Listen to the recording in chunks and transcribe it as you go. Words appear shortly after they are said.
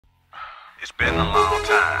It's been a long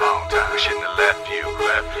time. We shouldn't have left you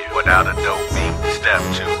without a dope beat. Step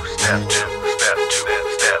two, step two, step two,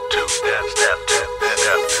 step two, step two,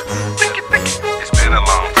 step two. It's been a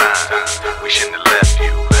long time. We shouldn't have left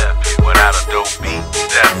you without a dope beat.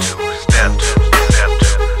 Step two, step two, step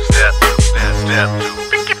two, step two, step two.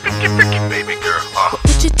 Baby girl, What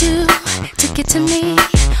would you do to get to me?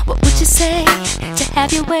 What would you say to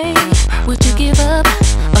have your way? Would you give up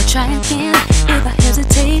or try again? If I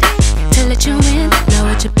hesitate to let you in, now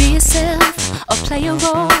would you be yourself or play a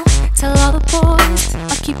role? Tell all the boys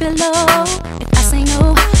or keep it low. If I say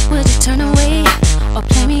no, would you turn away or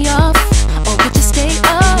play me off? Or would you stay?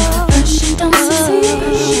 Oh, if first you don't succeed,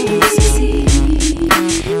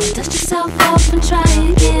 then dust yourself off and try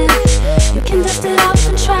again. You can dust it off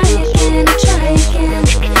and try again and try again.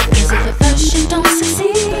 Cause if at first you don't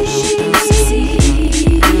succeed,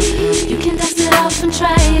 you can dust it off and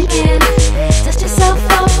try again. Dust yourself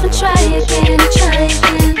off and try again and try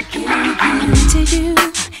again. I'm into you,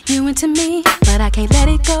 you into me, but I can't let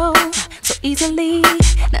it go so easily.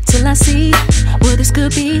 Not till I see what this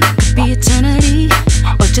could be eternity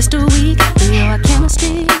or just a week. We know our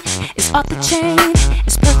chemistry is off the chain.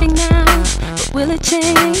 It's perfect now, but will it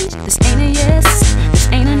change? This ain't a yes, this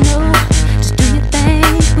ain't a no. Just do your thing,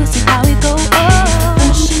 we'll see how it goes. Oh,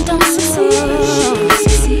 first you don't succeed,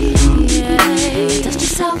 yeah. Dust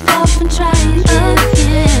yourself off and try again.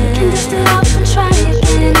 You can dust it off and try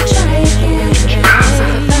again and try again. So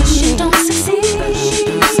if first you don't succeed,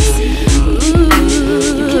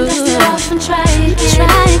 you can dust it off and try again.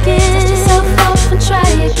 Try again. Dust yourself off and try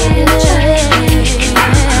again. Try again.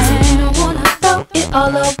 So you don't wanna throw it all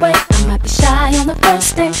away. I might be shy on the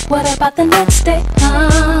first day. What about the next day?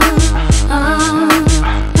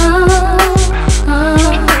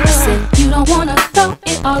 I said you don't wanna throw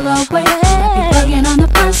it all away. Might be bugging on the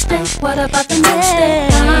first day. What about the next day?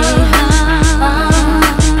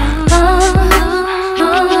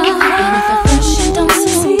 And if at first you don't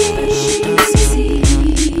succeed,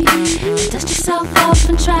 dust yourself off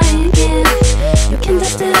and try again. You can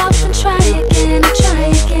dust it off and try again and try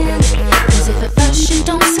again. Cause if at first you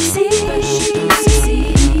don't succeed,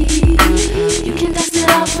 you can dust it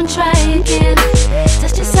off and try again.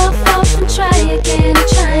 Dust yourself off and try again and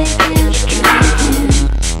try again.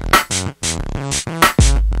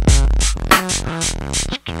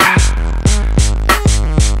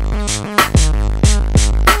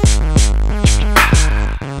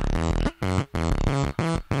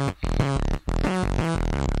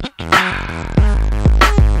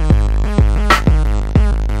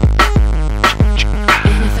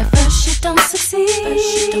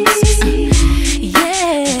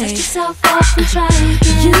 Off and try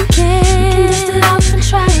again. You can dust it off and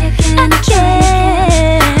try again and try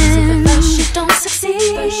again. Cause if at first you don't succeed,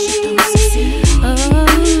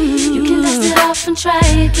 you can dust it off and try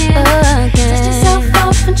again. Dust yourself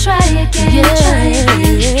off and try again and try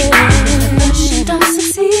again. If at first you don't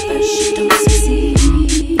succeed,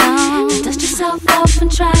 dust yourself off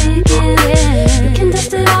and try again. You can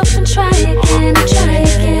dust it off and try again and try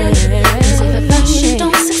again. Cause if at first you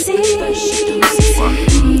don't succeed, you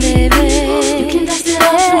can dust it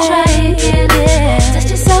off and try again. Dust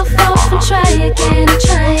yourself off and try again and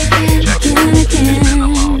try again, again. been a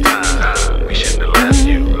long time. We shouldn't have left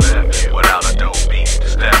you without a dope beat.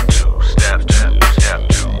 Step two, step two, step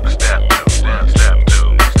two, step two, step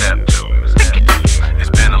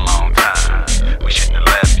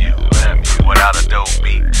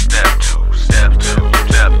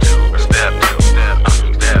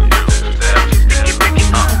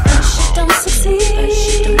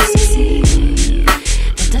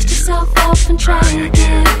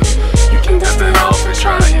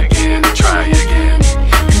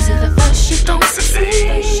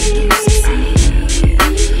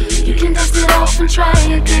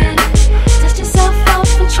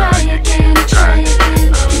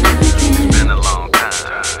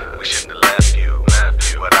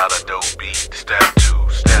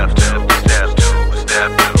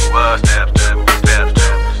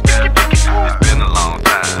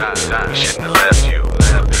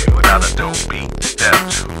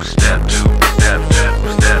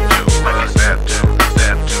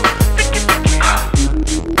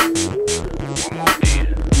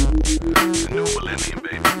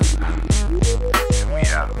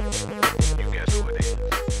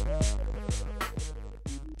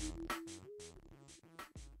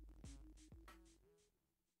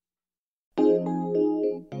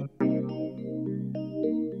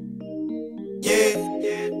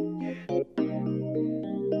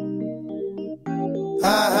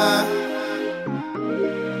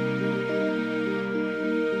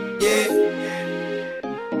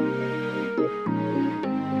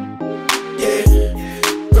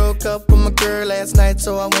last night,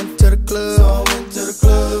 so I went to the club.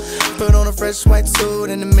 Put on a fresh white suit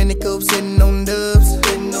and a mini coupe, sitting on dubs.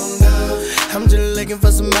 I'm just looking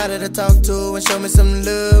for somebody to talk to and show me some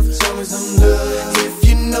love. If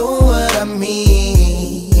you know what I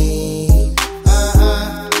mean.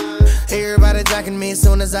 Everybody jocking me as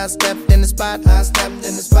soon as I stepped in the spot.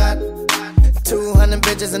 200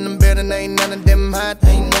 bitches in the building, ain't none of them hot.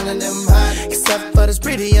 Except for this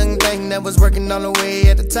pretty young thing that was working all the way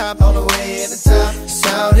at the top.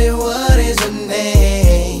 Shouted, what is your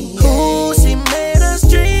name? Ooh, she made us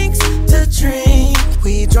drinks to drink.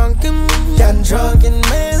 We drunk and got drunk, and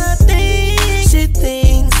man, I think she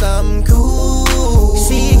thinks I'm cool.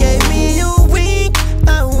 She gave me a wink,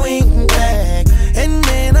 I winked back, and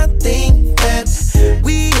then I think that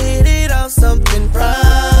we hit it off something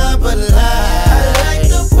proper like. I like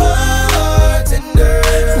the bartender.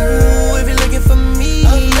 Ooh, if you're looking for me,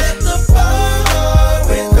 I'm at the bar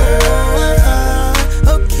with her.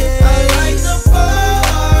 Okay. I like the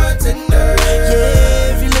bartender.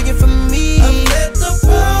 Yeah, if you're looking for me, I'm at the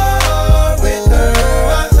bar with her.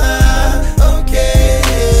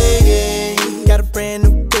 Okay. Got a brand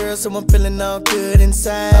new girl, so I'm feeling all good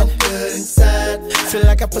inside. Feel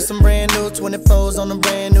like I put some brand new 24s on a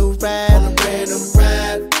brand new ride.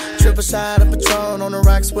 Triple shot of Patron on the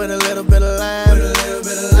rocks with a little bit of lime.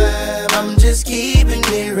 I'm just keeping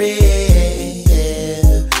it real.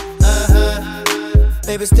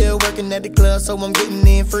 Baby still working at the club, so I'm getting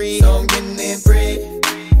in free.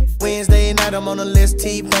 Wednesday night I'm on the list,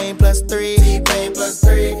 T-Pain plus 3.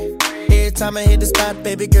 Every time I hit the spot,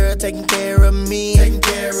 baby girl taking care of me. How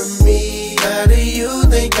do you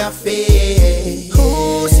think I feel?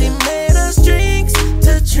 Ooh, she made us drinks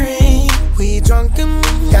to drink. We drunk and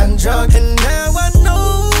got drunk, and now I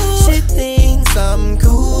know she thinks I'm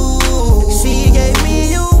cool. She gave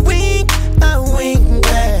me a wink, I winked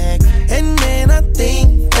back, and then I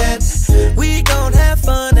think that we gon' have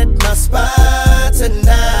fun at my spot tonight.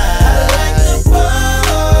 I like the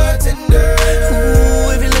bartender.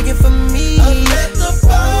 Ooh, if you're looking for me, I'm at the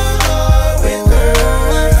bar with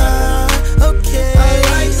her. Okay. I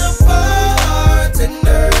like the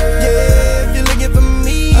bartender. Yeah, if you're looking for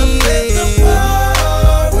me, I'm at the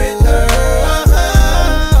bar with her.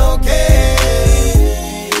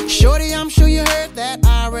 Okay. Shorty, I'm sure you heard that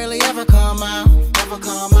I rarely ever come out.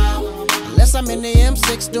 Unless I'm in the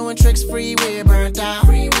M6 doing tricks, freeway burnt out.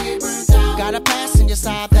 Got a passenger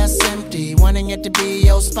side that's empty, wanting it to be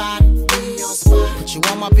your spot. Put you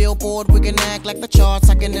on my billboard, we can act like the charts,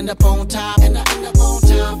 I can end up on top.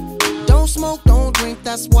 Don't smoke, don't drink,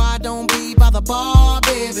 that's why I don't be by the bar,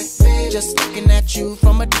 baby. Just looking at you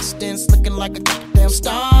from a distance, looking like a goddamn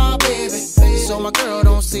star, baby. So my girl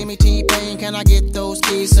don't see me T-Pain, can I get those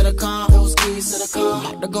keys to the car? I'm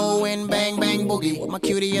about to go and bang, bang, boogie with my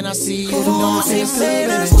cutie and I see you tomorrow. She made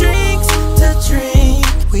us drinks to drink.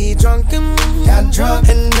 We drunk and got drunk,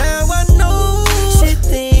 and now I know she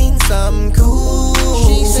thinks I'm cool.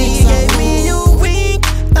 She gave me a wink,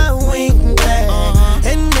 I winked back,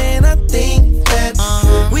 and then I think that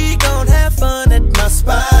we gon' have fun at my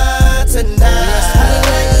spot tonight. I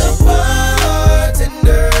like the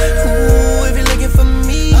bartender. Ooh, if you're looking for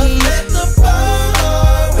me, I'm at the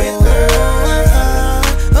bar with her.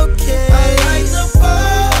 Okay. I like the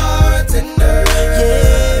bartender.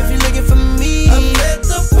 Yeah, if you're looking for me, I'm at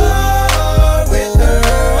the bar with her.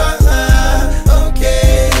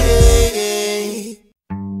 Okay.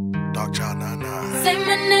 Dog John 99. Say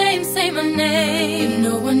my name, say my name. If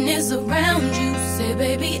no one is around you, say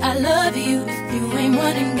baby I love you. If you ain't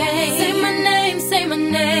running game, say my name, say my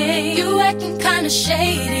name. You acting kinda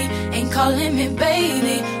shady, ain't calling me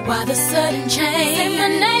baby. Why the sudden change? Say my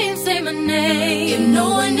name, say my name. If no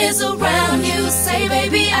one is around you, say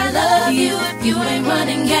baby I love you. If you ain't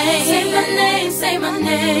running game, say my name, say my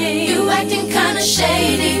name. You acting kinda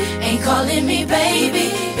shady, ain't calling me baby.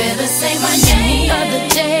 Better say my name. The other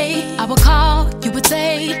day I would call, you would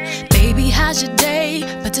say, baby how's your day?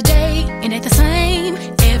 But today it ain't the same.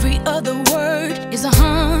 Every other word is a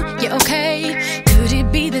yeah, okay. Could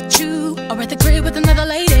it be that you are at the crib with another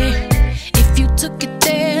lady? If you took it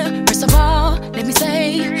there, first of all, let me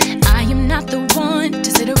say, I am not the one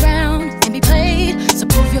to sit around and be played. So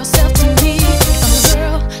prove yourself to me. If I'm the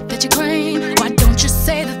girl that you claim, why don't you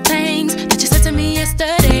say the things that you said to me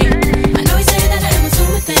yesterday? I know you say that I am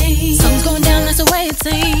assuming things. Something's going down, that's the way it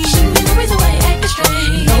seems.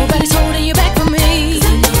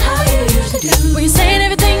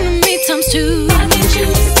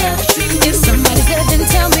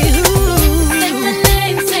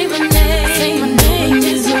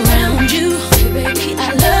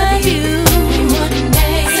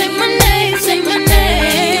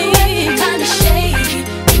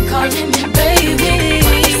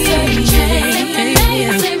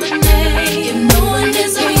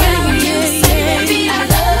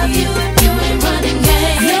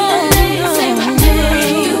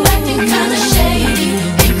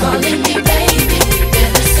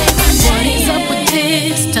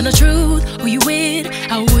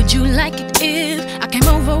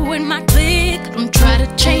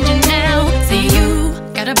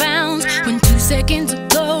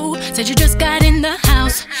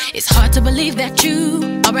 to believe that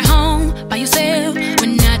you are at home by yourself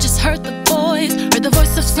when I just heard the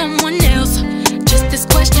voice of someone else. Just this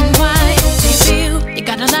question, why do you feel you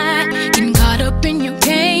gotta lie? Getting caught up in your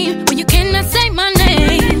game when you cannot say my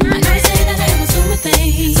name. I know you say that I'm assuming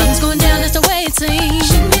things. Something's going down, that's the way it seems.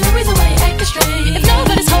 Shouldn't be the reason why you're acting strange. If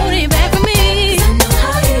nobody's holding back from me, 'cause I know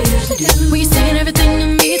how you usually do. When you're saying everything to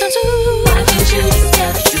me, don't you? Why can't you just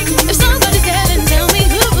tell the truth? If somebody's there, then tell me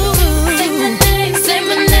who. Say my name, say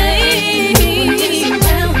my name.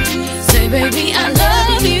 Say, baby, I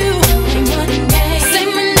love you. Say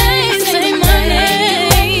my name, say my name.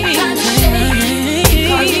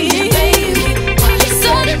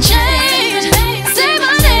 Sudden change, say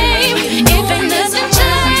my name. If it doesn't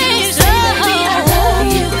change, oh,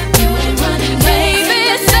 baby,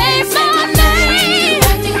 say my name.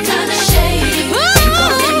 Acting kinda shady.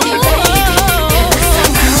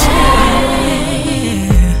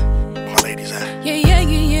 My ladies at? Yeah, yeah,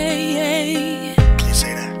 yeah, yeah, yeah. Can you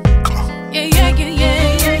say that? Come on. Yeah, yeah, yeah,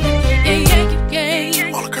 yeah, yeah, yeah, yeah,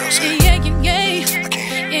 yeah. All the girls say it. Yeah, yeah, yeah, I can't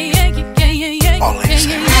hear. yeah, yeah, yeah, yeah, yeah. All ladies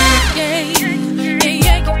say it. Yeah, yeah,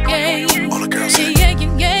 yeah, yeah. All the girls say it. Yeah, yeah,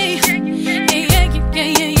 yeah, yeah, yeah,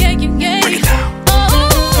 yeah, yeah. Break it down. Oh.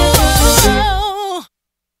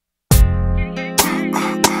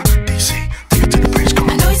 DC, take it to the bridge. Come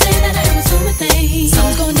I on. know you say that I'm assuming things.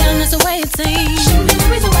 Something's going down, that's the way it seems. Shouldn't be the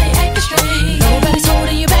reason why you're acting strange. Nobody's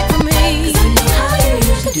holding you back from me, 'cause I know how you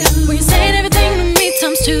usually do. When you're saying everything to me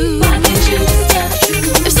times two. Why can't you just tell the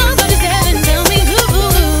truth? If somebody's there, then tell me who.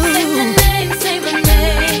 Say my name, say my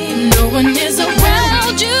name. No one is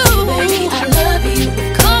around you. Baby, I love you.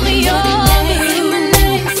 Call me your boo.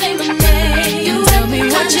 Say my name. You tell me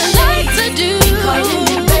what you like to do. Calling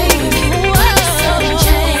me baby. Sudden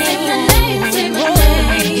change. Say my name, say my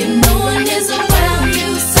name. If no one is around you,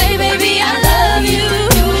 say baby, I love you.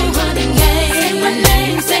 You running game. Say my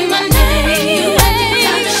name, say my name. You acting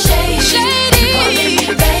kinda shady. Calling me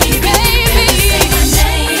baby. Say my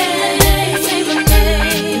name, say my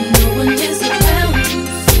name. If no one is around you,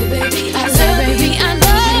 say baby, I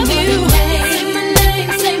love you. Say my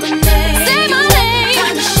name, say my name. Say my name.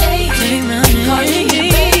 Kinda shady. Calling me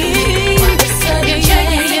baby. Sudden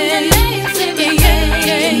change. Say my name, say my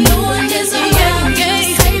name. If no one is around you,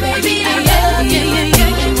 say baby, I love you.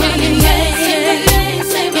 Running game. Say my name,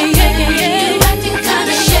 say my name. You acting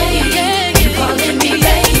kinda shady. You calling me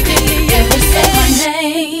baby. If you say my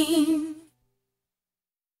name,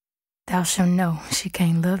 thou shalt know she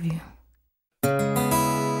can't love you.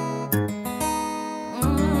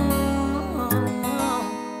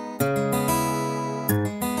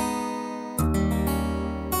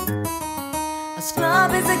 A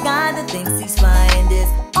scrub is a guy that thinks he's fly and is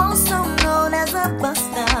also known as a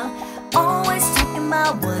buster. Always talking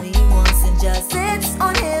about what he wants and just sits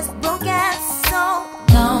on his broke ass. So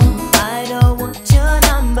no, I don't want your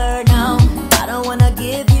number. No, I don't wanna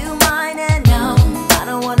give you mine. And no, I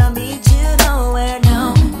don't wanna meet you nowhere.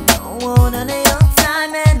 No, don't want none of your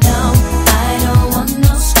time. And no, I don't want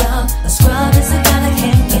no scrub. A scrub is a guy that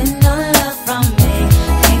can't get no love from me.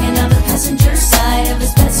 Hanging on the passenger side of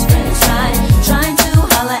his best friend's ride, trying to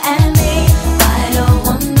holler at me. I don't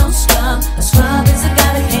want no scrub. A scrub is a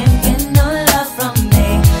guy that can't get no love from me.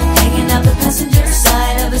 Hanging out the passenger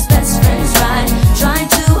side of his best friend's ride, trying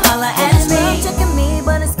to holler at me. Checking me,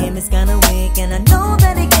 but his game is kinda weak, and I know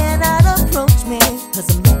that he cannot approach me, 'cause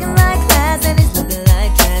I'm looking like class and he's looking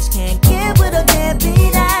like trash. Can't get with a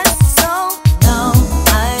deadbeat ass. So no,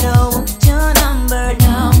 I don't want your number.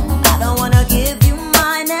 No, I don't wanna give you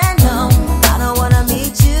mine. And no, I don't wanna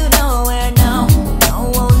meet you nowhere. No, don't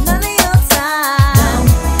want none of your time. No,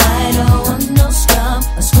 I don't want no scrub.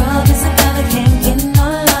 A scrub is a guy that can't get no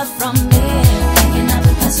love from me. Hanging out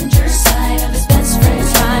the passenger side of his best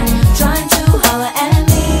friend's ride, trying to holler at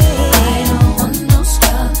me. I don't want no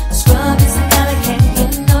scrub. A scrub is a guy that can't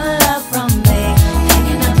get no love from me.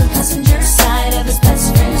 Hanging out the passenger side of his best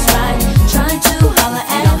friend's ride, trying to holler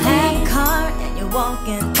at me. You don't have a car and you're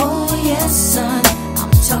walking. Oh yes, son,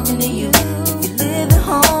 I'm talking to you. If you live at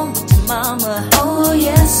home with your mama. Oh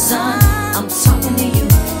yes, son, I'm talking to you.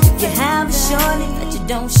 If you have a shorty that you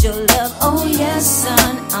don't show love. Oh yes,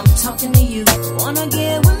 son, I'm talking to you. Wanna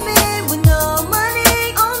get with me with no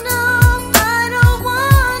money? Oh no, I don't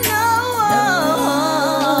want no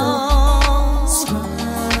scrub.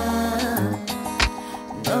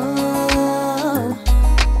 No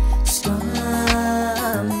scrub.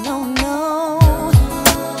 No, no.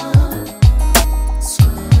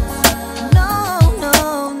 No, no,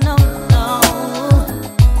 no, no.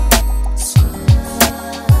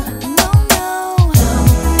 No, no.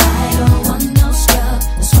 I don't want no scrub.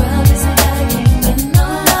 The scrub is a guy that can't get no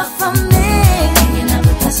love from me.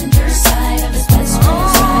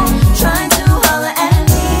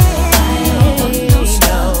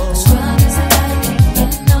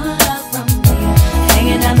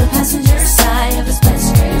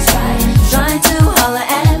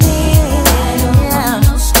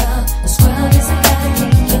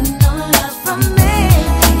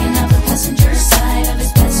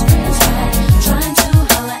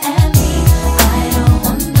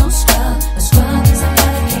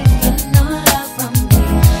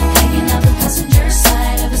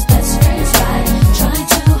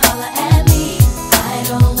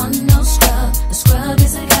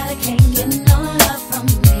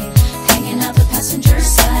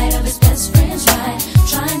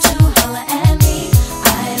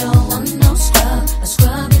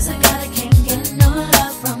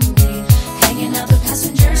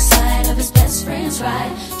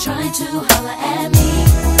 trying to holler at me.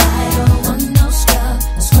 I don't want no scrub.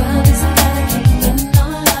 A scrub is a guy that can't get no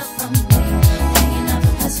love from me. Hanging out the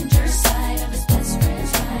passenger side of his best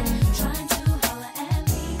friend's ride, trying to holler at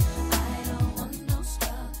me. I don't want no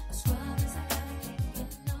scrub. A scrub is a guy that can't get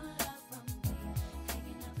no love from me.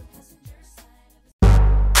 Hanging out the passenger side of his.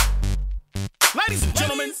 Ladies and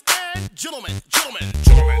gentlemen,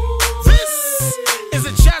 this is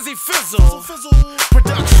a Jazzy Fizzle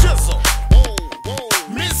production.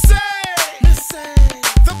 Missy,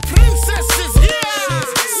 the princess is here.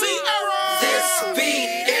 Sierra. This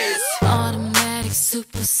beat is automatic,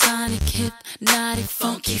 supersonic, hypnotic,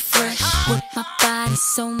 funky, fresh. With my body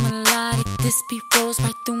so melodic, this beat rolls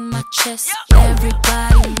right through my chest.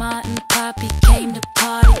 Everybody, Martin, Poppy came to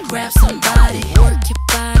party. Grab somebody, work your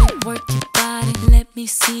body, work your body. Let me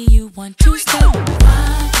see you 1, 2, step. Rock it,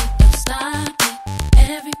 don't stop it.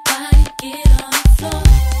 Everybody get on the floor.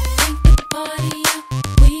 Bring the party up.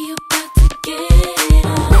 We about to get it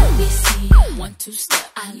on. Let me see you 1, 2, step.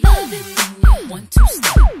 I love it when you 1, 2,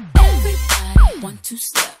 step. Everybody 1, 2,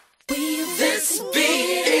 step. We about This to beat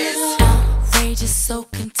get it is on. Outrageous, so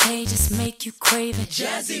contagious, make you crave it.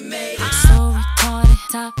 Jazzy made it. So retarded,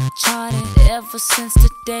 top charted. Ever since the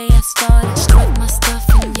day I started, strike my stuff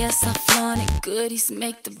and yes I flaunt it. Goodies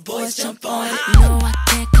make the boys jump on it. No, I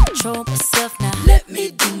can't control myself now. Let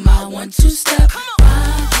me do my 1, 2 step.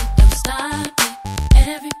 Rock it, don't stop it.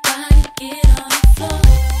 Everybody get on the floor.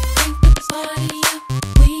 Bring the party up.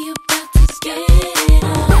 We about to get it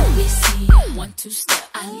on. Let me see you 1, 2 step.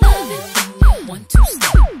 I love it when you 1, 2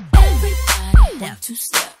 step. Everybody 1, 2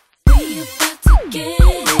 step. We about to get it on.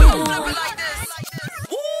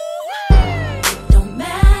 Don't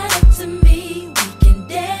matter to me, we can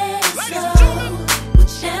dance slow.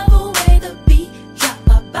 Whichever way the beat drop,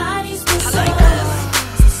 our bodies will slow.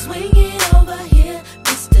 So swing it over here,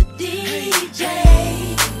 Mr. DJ,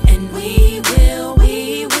 and we will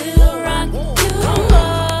rock you. Don't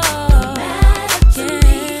matter to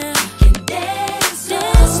me, we can dance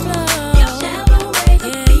slow. Whichever way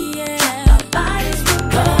the beat drop, our bodies will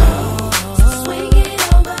go. So swing it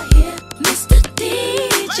over here, Mr.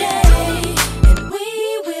 DJ, and we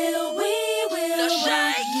will rock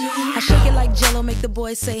you. I shake it like Jello, make the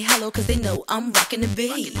boys say hello, cause they know I'm rocking the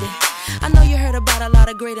beat. I know you heard about a lot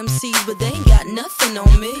of great MCs, but they ain't got nothing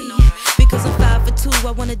on me. Because I'm 5 for 2,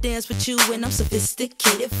 I wanna dance with you, and I'm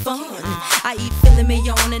sophisticated fun. I eat filet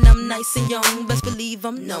mignon, and I'm nice and young, best believe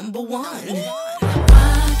I'm #1. Rock it,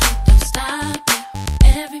 don't stop it.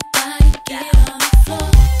 Everybody get on the floor.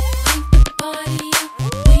 Bring the party up.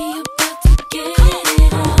 We about to get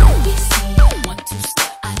it on. Let me see you 1, 2 step.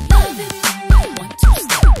 I love it when you 1, 2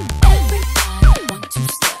 step. Everybody 1, 2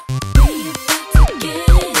 step. We about to get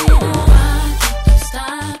it on. Rock it, don't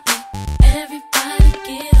stop it. Everybody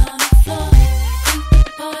get on the floor. Bring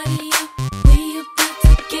the party up. We about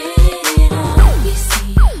to get it on. Let me see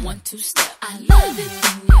you 1, 2 step. I love it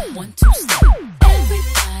when you 1, 2 step.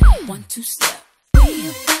 Everybody 1, 2 step. We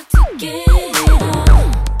about to get it on.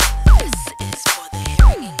 This is for the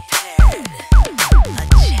hearing impaired. A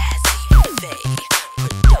Jazzy Faye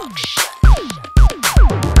production.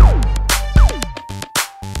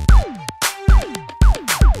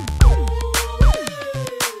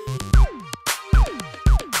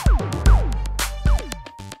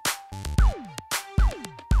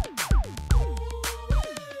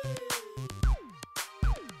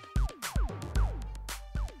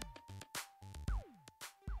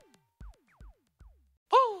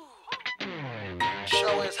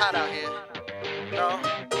 Sure is hot out here. No,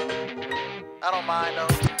 I don't mind though.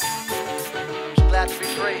 I'm just glad to be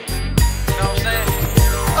free. You know what I'm saying?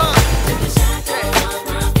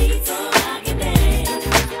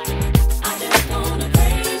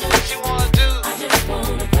 What you wanna do?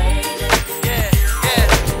 Yeah.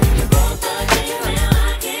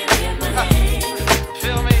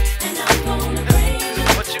 Feel me?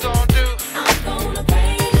 What you gonna do?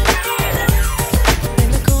 In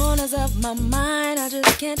the corners of my mind, I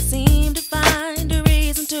just can't seem to find a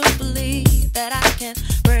reason to believe that I can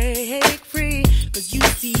break free. Cause you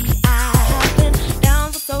see, I have been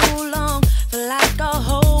down for so long, feel like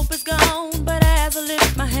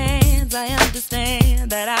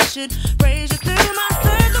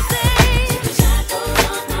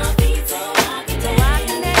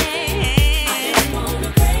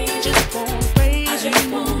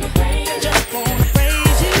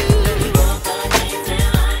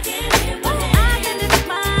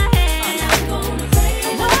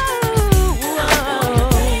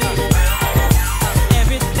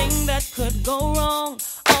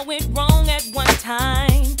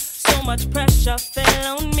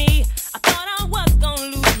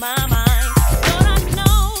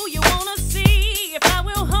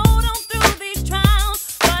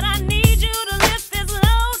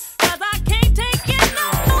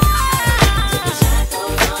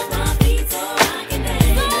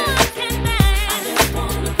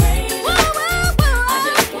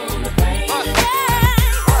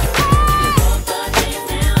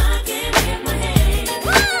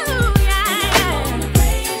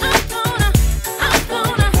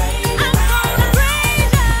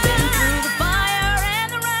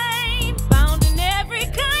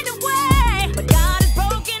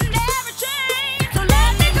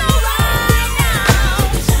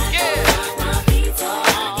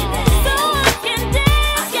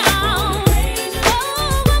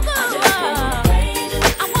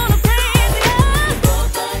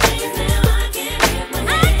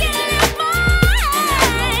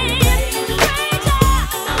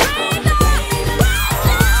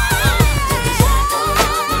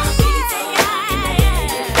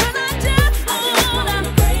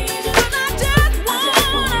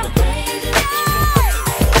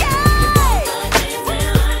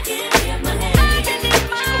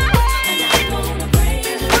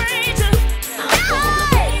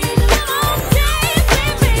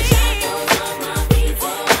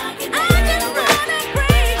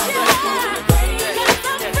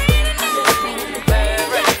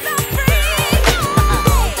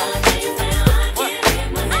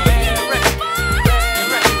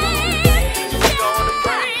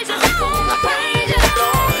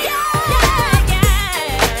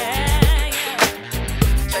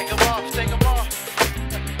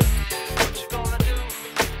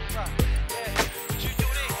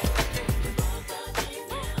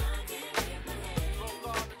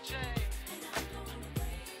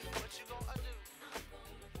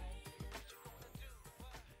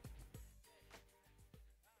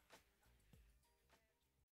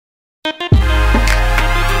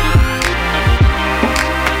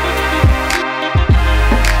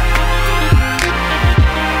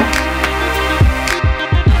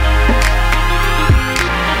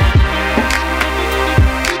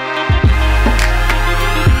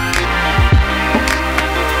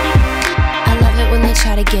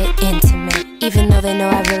to get intimate, even though they know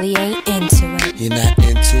I really ain't into it. You're not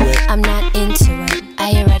into it? I'm not into it.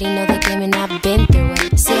 I already know the game and I've been through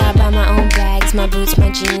it. See, I buy my own bags, my boots,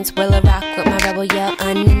 my jeans. Will I rock with my rebel yell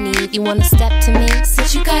underneath? You wanna step to me?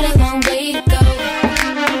 Since you got a long way to go,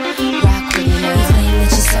 rock with me now. You claim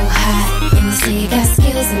that you're so hot, and you say you got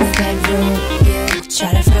skills in the bedroom. You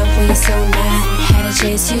try to front when you're so not. Had a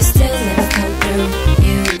chance, you still never come through.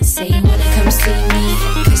 You say you wanna come see me,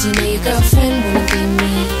 cause you know your girlfriend wanna be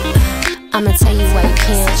me. I'ma tell you why you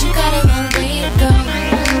can't. Since you got a long way to go.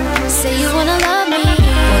 Say you wanna love me,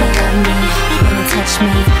 wanna touch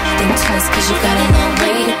me. Think twice cause you got a long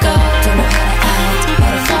way to go. Don't know how to act,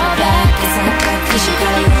 better fall back. It's like that cause you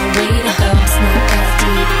got a long way to go. It's not that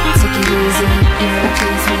deep, take it easy. You wanna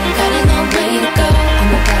please me, got a long way to go. I'm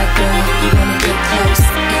a bad girl, you wanna get close.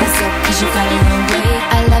 Ease up cause you got a long way.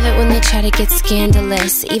 I love it when they try to get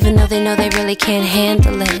scandalous, even though they know they really can't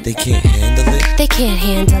handle it. They can't handle it? They can't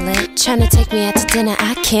handle it. Trying to take me out to dinner,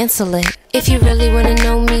 I cancel it. If you really wanna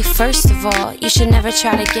know me, first of all, you should never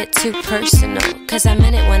try to get too personal, cause I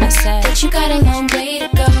meant it when I said that you got a long way to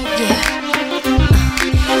go. Yeah.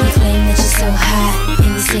 You claim that you're so hot,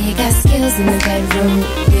 and you say you got skills in the bedroom.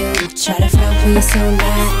 You try to front when you're so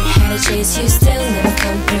not. Had a chase, you still never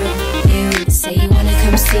come through. You say you wanna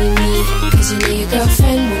come see me, cause you know your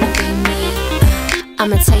girlfriend wanna be me.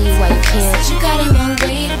 I'ma tell you why you can't. You got a long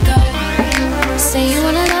way to go. Say you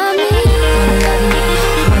wanna love me,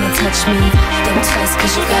 wanna touch me. Think twice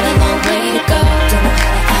cause you got a long way to go. Don't know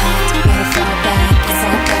how to act, better fall back. It's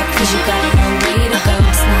like that cause you got a long way to go.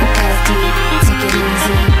 It's not that deep, take it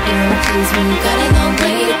easy. You wanna please me, you got a long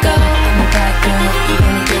way to go. I'm a bad girl, you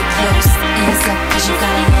wanna get close. Ease up cause you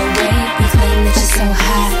got a long way. You claim that you're so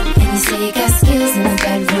hot, and you say you got skills in the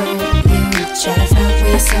bedroom. You try to front when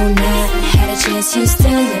you're so not. Had a chance, you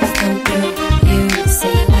still never come through. You say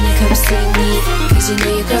you wanna come see me, cause you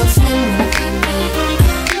know your girlfriend wanna be me.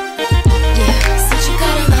 Yeah, since you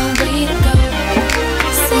got a long way to go.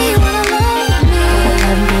 Say you wanna love me,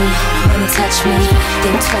 wanna touch me.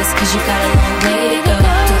 Think twice cause you got a long way to go.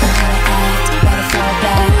 Don't know how to act, better fall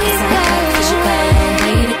back. It's not that cause you got a long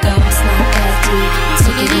way to go. It's not that deep,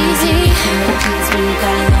 take it easy. You wanna please me, you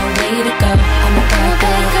got a long way to go. I'm a bad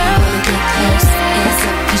girl, wanna get close. Ease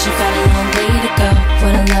up cause you got a long way to go.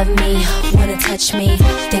 Wanna love me, wanna touch me.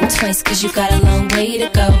 Think twice cause you got a long way to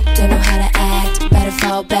go. Don't know how to act, better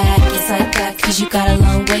fall back. It's like that cause you got a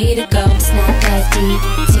long way to go. It's not that deep,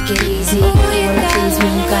 take it easy. You wanna please me,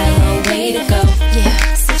 you got a long way to go. Yeah,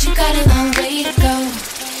 since you got a long way to go.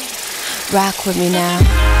 Rock with me now.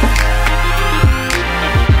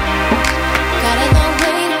 Got a long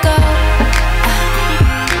way to go.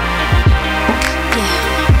 Yeah.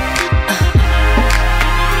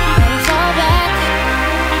 Better fall back.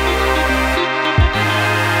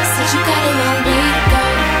 Since you got a long way to go.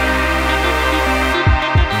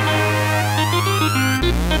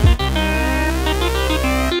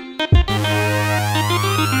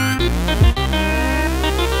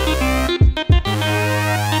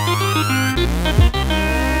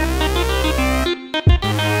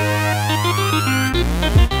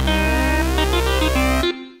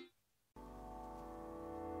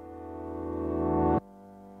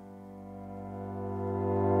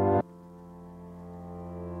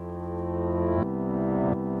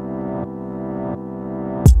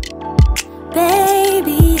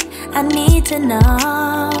 Baby, I need to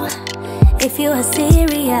know if you are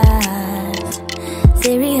serious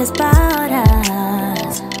about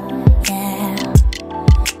us. Yeah,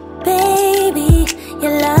 baby,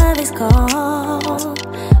 your love is cold,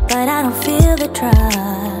 but I don't feel the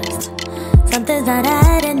trust. Something's not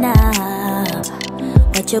adding up.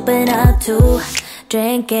 What you been up to?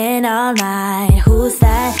 Drinking all night. Who's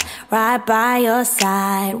that right by your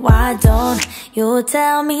side? Why don't you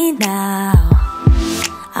tell me now?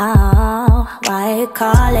 Oh, why you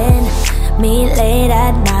calling me late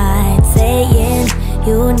at night, saying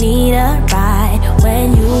you need a ride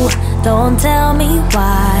when you don't tell me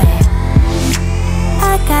why?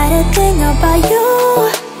 I got a thing about you,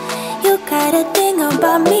 you got a thing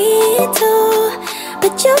about me too,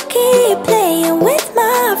 but you keep playing with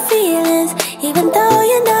my feelings, even though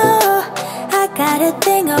you know I got a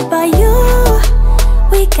thing about you.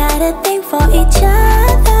 We got a thing for each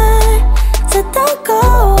other, so don't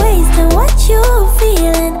go wasting what you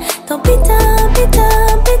feeling. Don't be dumb, be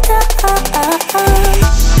dumb, be dumb.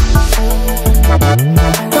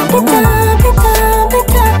 Don't be dumb, be dumb, be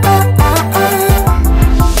dumb.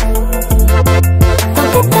 Don't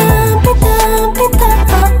be dumb, be dumb, be dumb.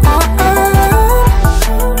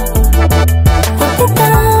 Don't be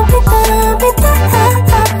dumb, be dumb, be dumb.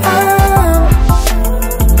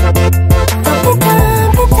 Don't be dumb,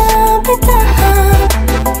 be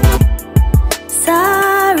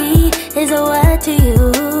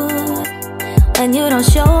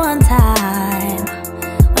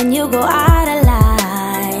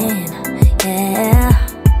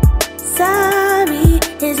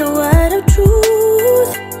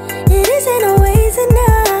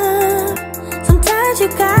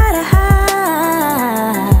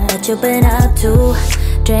you been up to?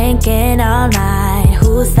 Drinking all night.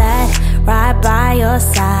 Who's that right by your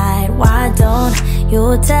side? Why don't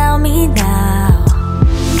you tell me now?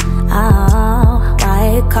 Oh,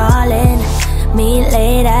 why you calling me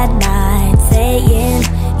late at night, saying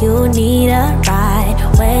you need a ride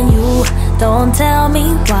when you don't tell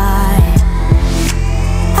me why?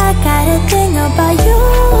 I got a thing about you,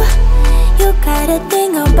 you got a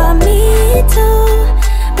thing about me too,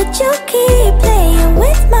 but you keep playing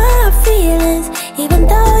with my feelings, even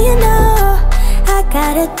though you know I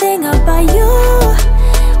got a thing about you.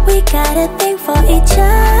 We got a thing for each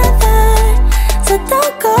other, so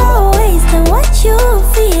don't go wasting what you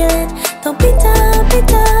feeling. Don't be dumb, be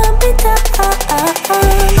dumb, be dumb.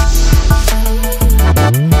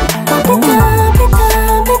 Don't be dumb, be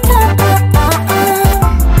dumb, be dumb.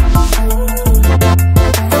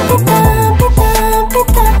 Don't be dumb, be dumb, be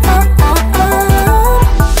dumb.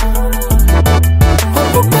 Don't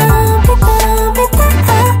be dumb, be dumb, be dumb.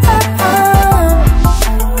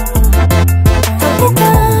 Don't be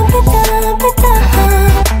dumb, be dumb, be dumb.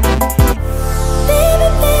 Baby,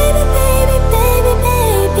 baby, baby, baby,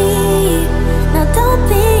 baby. Now don't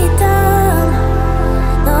be dumb.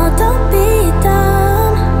 No, don't be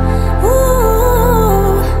dumb.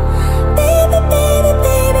 Ooh, baby, baby,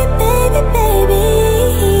 baby, baby, baby.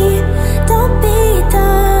 Don't be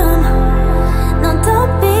dumb. No,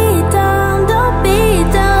 don't be dumb. Don't be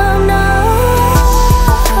dumb. No.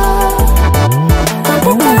 Don't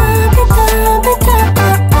be dumb, be dumb, be dumb. Don't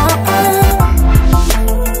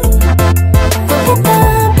be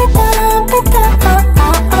dumb, be dumb, be dumb.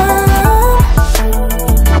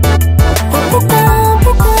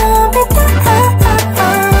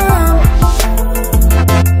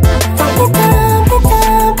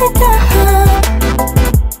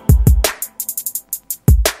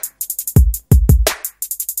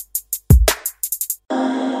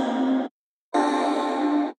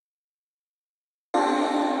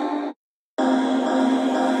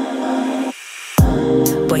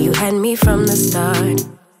 Boy, you had me from the start.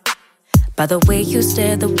 By the way you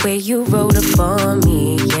stared, the way you wrote up on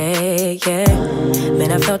me, yeah, yeah.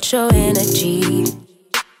 Man, I felt your energy.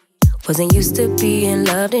 Wasn't used to being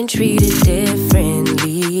loved and treated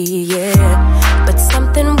differently, yeah. But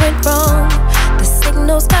something went wrong, the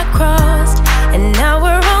signals got crossed, and now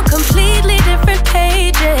we're on completely different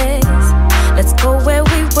pages. Let's go where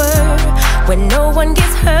we were, where no one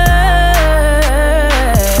gets hurt.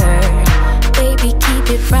 Baby, keep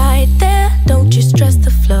it right there, don't you stress the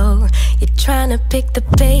flow. You're trying to pick the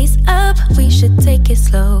pace up, we should take it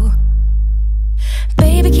slow.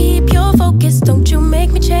 Baby, keep your focus, don't you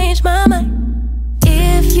make me change my mind.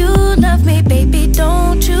 If you love me, baby,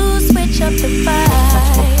 don't you switch up the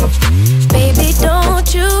vibe. Baby,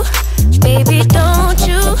 don't you, baby, don't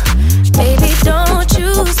you, baby, don't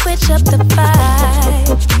you switch up the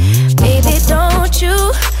vibe. Baby, don't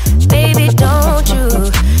you, baby, don't you,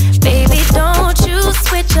 baby, don't you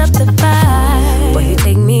switch up the vibe. Boy, you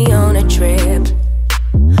take me on a trip,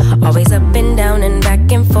 always up and down and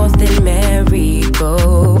back and forth in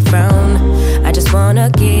merry-go-round. I just wanna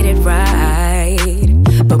get it right,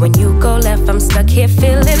 but when you go left, I'm stuck here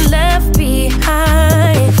feeling left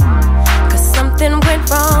behind. Cause something went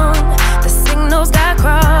wrong, the signals got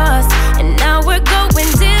crossed, and now we're going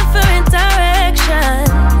different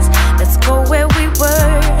directions. Let's go where we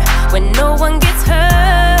were, when no one gets hurt.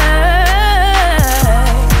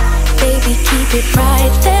 Baby, keep it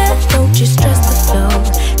right there, don't you stress the flow.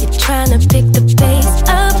 You're trying to pick the pace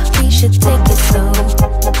up, we should take it slow.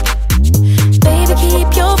 Baby, keep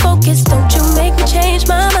your focus, don't you make me change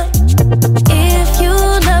my mind. If you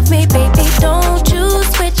love me, baby, don't you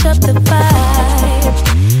switch up the vibe.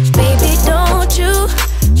 Baby, don't you,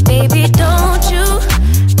 baby, don't you,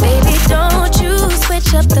 baby, don't you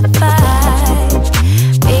switch up the vibe.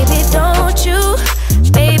 Baby, don't you,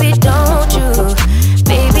 baby, don't you,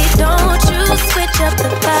 baby, don't you switch up the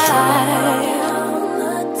vibe.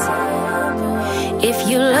 If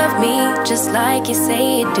you love me just like you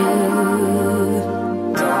say you do,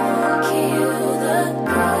 don't kill the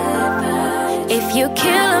good vibes. If you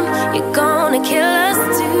kill them, you're gonna kill us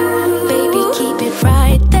too. Baby, keep it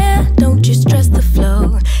right there, don't you stress the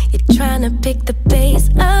flow. You're trying to pick the pace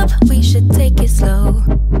up, we should take it slow.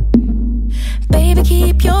 Baby,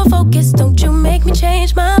 keep your focus, don't you make me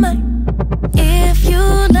change my mind. If you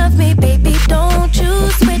love me, baby, don't you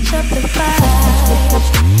switch up the vibe.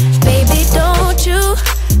 Baby, don't you,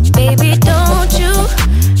 baby, don't you,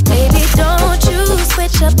 baby, don't you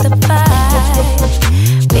switch up the vibe.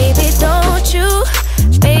 Baby, don't you,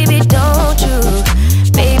 baby, don't you,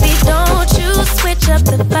 baby, don't you switch up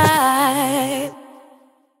the vibe.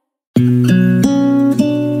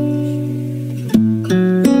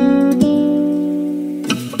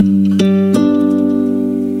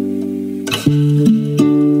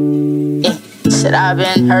 said I've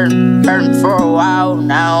been hurting for a while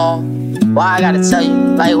now. Why I gotta tell you,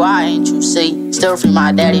 like why ain't you see? Still free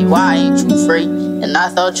my daddy, why ain't you free? And I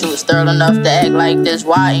thought you was thorough enough to act like this,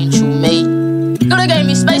 why ain't you me? You done gave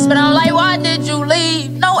me space, but I'm like, why did you leave?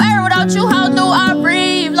 No air without you, how do I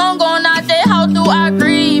breathe? Long gone out there, how do I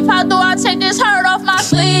grieve? How do I take this hurt off my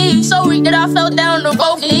sleeve? So weak that I fell down to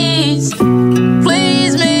both knees.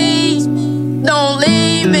 Please me, don't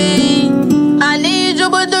leave me. I need you,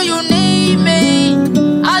 but do you need me?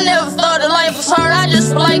 I never thought that life was hard, I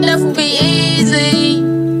just feel like that would be easy.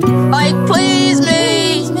 Like, please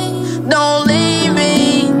me, don't leave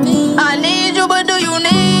me. I need you, but do you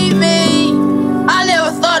need me? I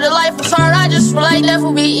never thought that life was hard, I just feel like that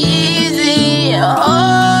would be easy.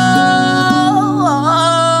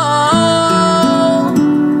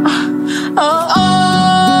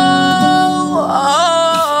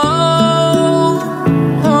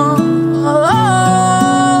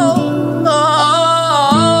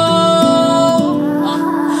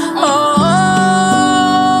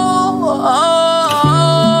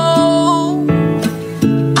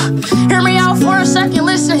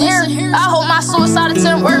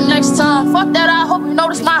 Fuck that, I hope you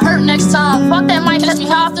notice my hurt next time. Fuck that, might catch me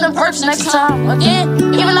high off to them perks next time. Again,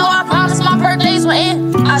 even though I promised my birthdays were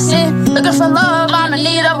in, I sin, looking for love, I'm in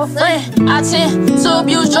need of a friend. I tend to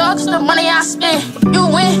abuse drugs, the money I spend. You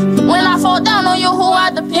win, when I fall down on you, who I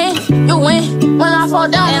depend. You win, when I fall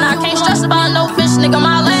down, and I can't stress about no bitch, nigga.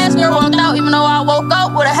 My last girl walked out, even though I woke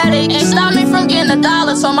up with a headache. Ain't stop me from getting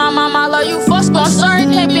 $1. So my mama, I love you, fuck school, I'm sorry,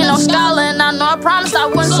 can't be no scholar. And I know I promised I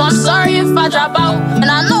wouldn't, so I'm sorry if I drop out. And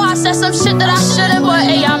I know I said some shit that I shouldn't, but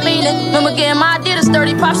hey, I mean it. Remember getting my Adidas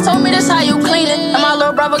dirty, pops told me this how you clean it. And my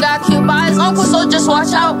little brother got killed by his uncle, so just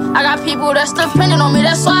watch out. I got people that's depending on me,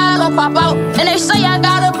 that's why I don't pop out. And they say I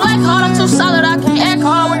got a black heart, I'm too solid, I can't act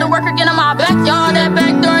hard. With the work again in my backyard, that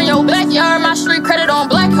back door in your backyard. My street credit on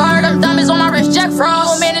black card, them diamonds on my wrist, Jack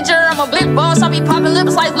Frost. Manager, I'm a big boss, I be popping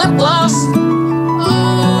lips like lip gloss.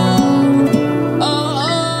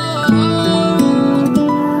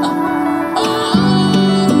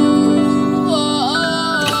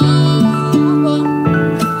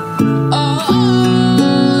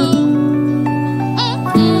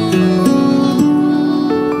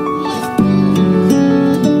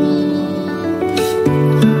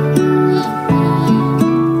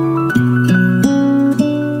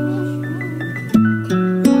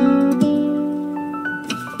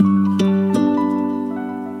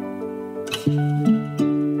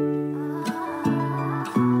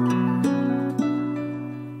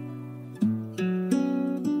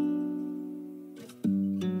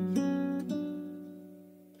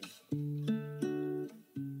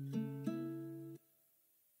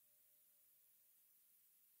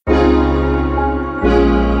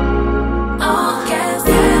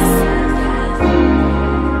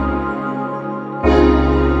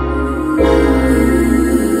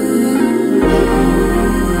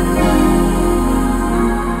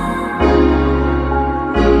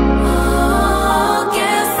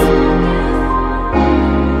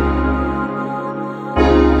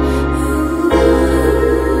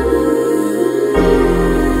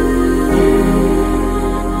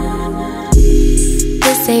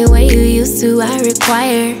 I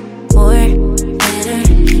require more, better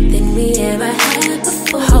than we ever had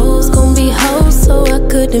before. Hoes gon' be hoes, so I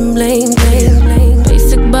couldn't blame.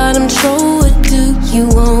 Basic bottom troll, what do you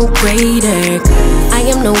want greater? I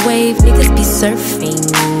am no wave, niggas be surfing.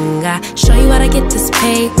 I show you how to get this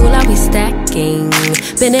pay, will I be stacking?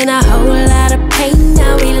 Been in a whole lot of pain,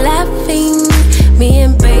 now we laughing. Me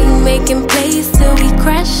and Bang making plays till we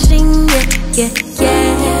crashing. Yeah.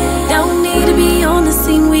 Don't need to be on the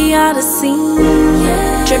scene, we are the scene.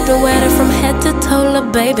 Dripping wetter from head to toe, la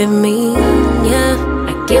baby me. Yeah,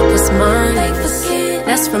 I get what's mine.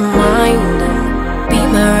 Let's remind them, be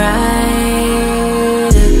my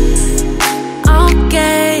ride. All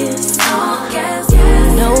gas.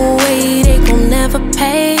 No way they gon' never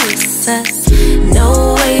pace us.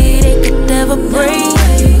 No way they could ever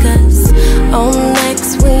break us. On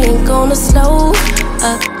next, we ain't gonna slow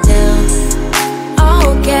up now.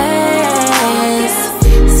 All gas.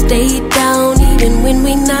 Stay down even when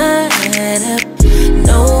we not up.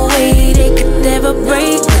 No way they could ever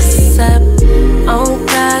break us up. Oh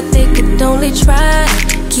God, they could only try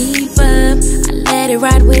to keep up. I let it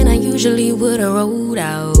ride when I usually would've rolled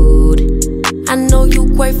out. I know you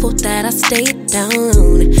grateful that I stayed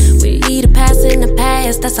down. We either pass in the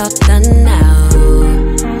past, that's all done now.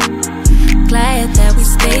 Glad that we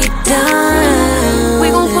stayed down. We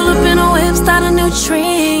gon' pull up in a whip, start a new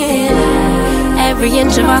trend. Every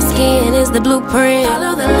inch of our skin is the blueprint.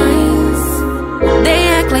 Follow the lines, They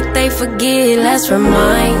act like they forget, let's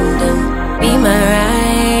remind them. Be my rider.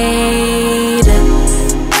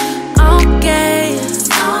 All gas,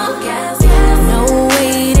 no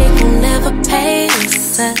way they can never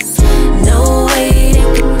pace us. No way they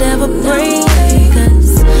could never break us.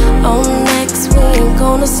 On next, we ain't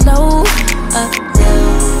gonna slow up now.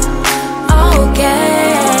 All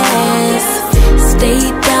gas, stay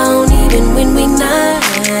down even when we not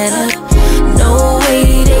up. No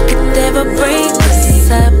way they could ever break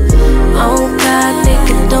us up. Oh God, they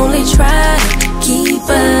could only try to keep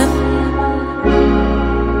up.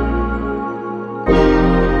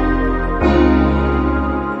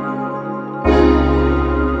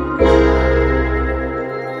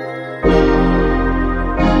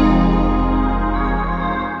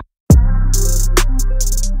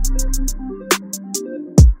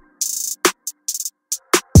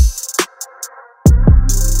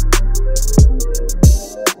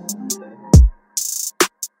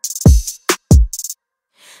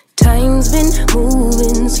 Time's been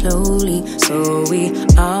moving slowly, so we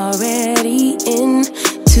already in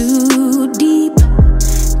too deep.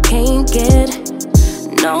 Can't get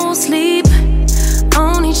no sleep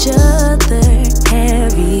on each other,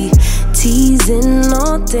 carry teasing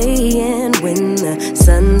all day. And when the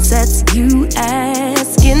sun sets, you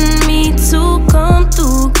asking me to come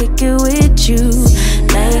through, kick it with you.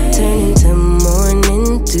 Night turn into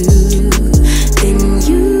morning dew. Then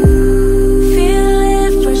you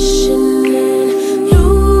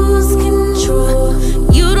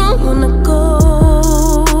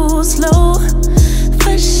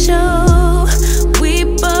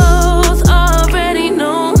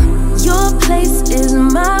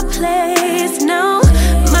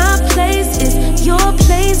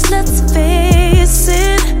let's face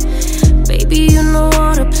it, baby, you know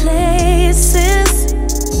all the places.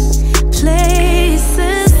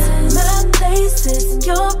 Places, my places,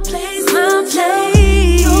 your place, my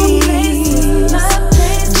place, your place, my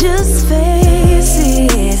place. Just face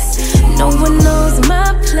it, no one knows my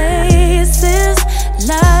places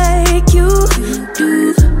like you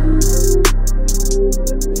do.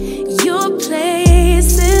 Your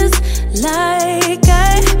places like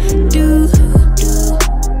I do.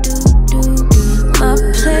 My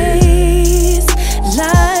place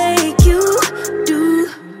like you do.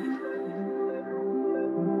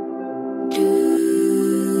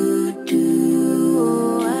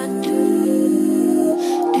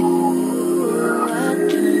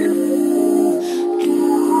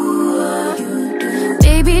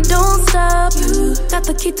 Baby, don't stop. Got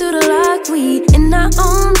the key to the lock, we in our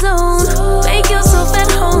own zone. Make yourself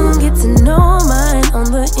at home, get to know mine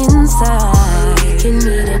on the inside. Can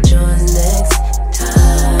meet at yours next.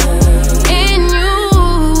 And you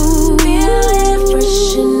feel it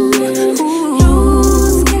fresh in it.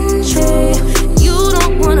 Lose control. You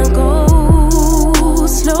don't wanna go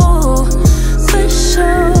slow, for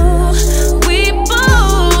sure. We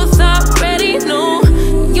both already know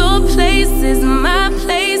your place is my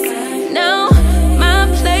place. Now my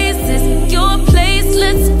place is your place.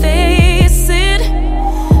 Let's face it,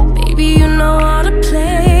 baby, you know all the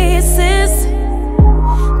places.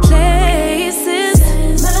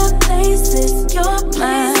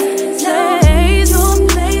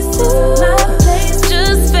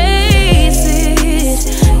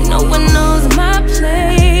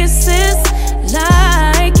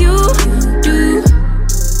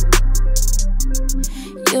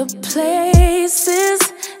 Places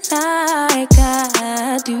like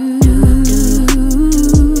I do.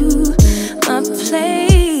 My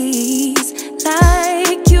place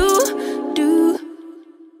like you do.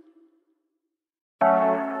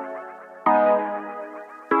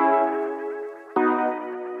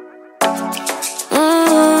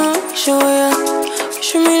 Show ya. You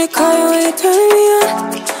should me to call you when you turn me on.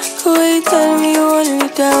 The way you telling me you want me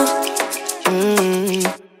down.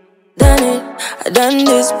 Done it. I done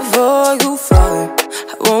this before you falling.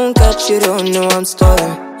 I won't catch you, don't know I'm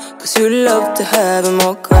stalling. Cause you love to have them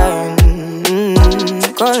all crying.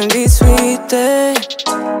 Calling me sweet,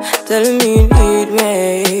 telling me you need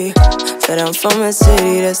me. But I'm from a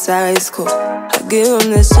city that's high school. I give them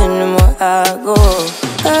this and the more I go.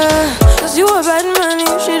 Cause you a bad man,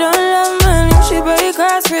 you she don't love money. She break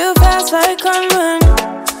grass real fast like conman.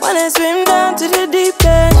 Wanna swim down to the deep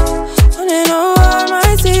end. Wanna know all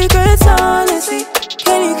my secrets, honestly.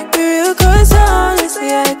 Can you keep it real? Cause honestly,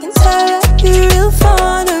 I can tell that you're real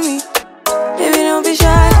fond of me. Baby, don't be shy,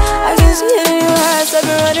 I can see it in your eyes. I've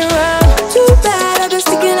been running around. Too bad, I've been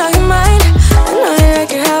sticking on your mind. I know you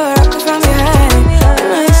like it how I rock it from behind. I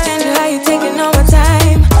know you stand it how you taking all my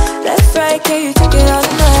time. Left, right, can you take it all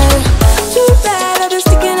night? Too bad.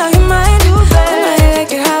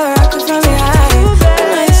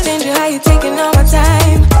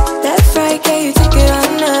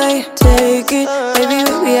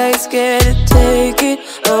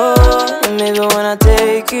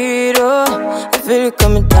 feel it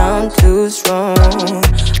coming down too strong.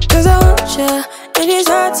 Cause I want ya, and it's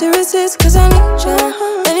hard to resist cause I need ya.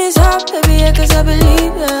 And it's hard, baby, yeah, cause I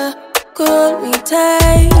believe ya. Hold me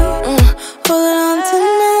tight, holding on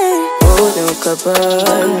tonight. Holding a couple,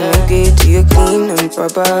 get to you clean and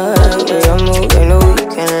proper. Yeah, I'm moving a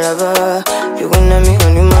weekend lover. You gon' have me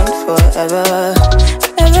on your mind forever.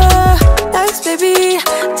 Ever, thanks baby,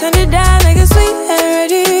 turn it down like a sweet and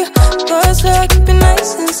ready. Go slow, keep it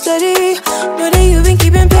nice and steady. Know that you've been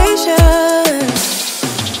keeping patience.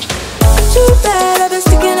 Too bad I've been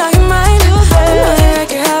sticking out your mind. I know you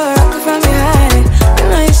like it how I rock it from behind. I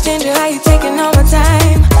know you stand it how you taking all my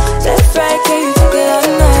time. Left, right, can you take it all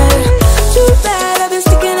night? Too bad I've been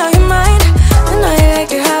sticking out your mind. I know you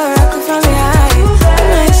like it how I rock it from behind. I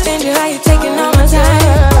know you stand it how you taking all my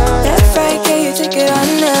time. Left, right, can you take it all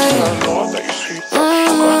night?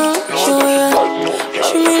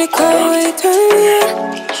 Show me the color where you turn me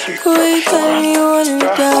on. The way you tell me you want me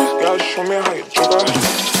down. Show me how you do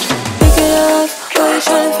Off. Why you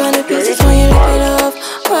tryna find the pieces when you lick it off?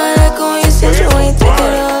 Why I like it when you sit it when you take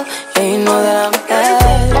it off? Yeah, you know that I'm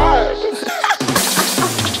bad.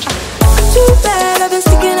 Too bad I've been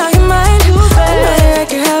sticking out your mind. I know you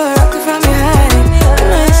like it how I rock it from behind. I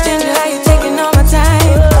know you stand it how you taking all my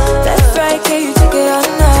time. Left, right, can you take it all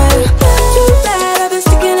night? Too bad I've been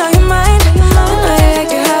sticking out your mind. I know you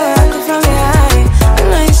like it how I rock it from behind. I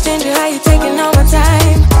know you stand it how you taking all my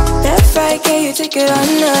time. Left, right, can you take it all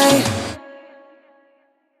night?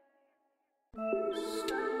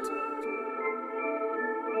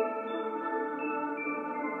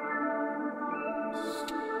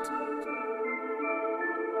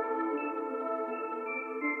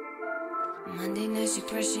 Monday nights you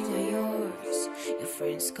crushing on yours. Your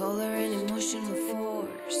friends call her an emotional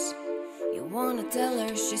force. You wanna tell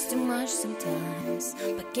her she's too much sometimes,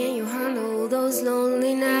 but can you handle those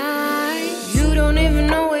lonely nights? You don't even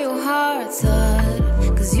know where your heart's at,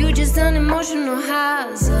 cause you just an emotional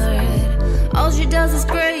hazard. All she does is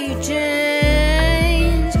pray you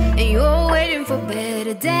change, and you're waiting for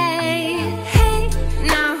better days. Hey,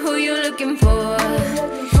 now who you looking for?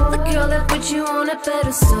 The girl that put you on a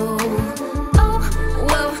pedestal.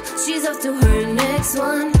 Well, she's off to her next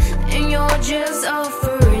one, and you're just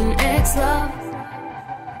offering ex-love.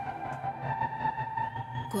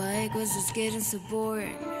 Quiet cause it's getting so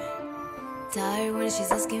boring. Tired when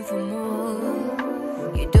she's asking for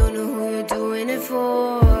more. You don't know who you're doing it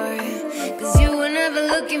for, cause you were never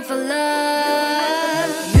looking for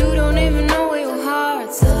love. You don't even know where your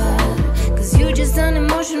heart's at, cause you just an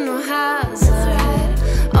emotional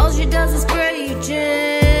hazard. All she does is pray you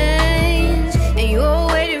change, and you're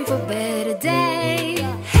waiting for better days.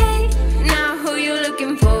 Hey, now who you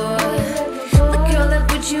looking for? The girl that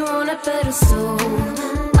put you on a pedestal.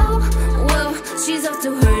 Well, she's off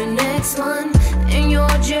to her next one, and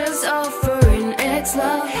you're just offering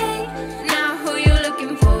ex-love. Hey, now who you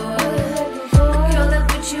looking for? The girl that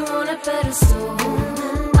put you on a pedestal.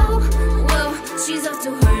 Well, she's off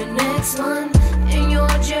to her next one, and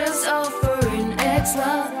you're just offering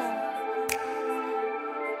ex-love.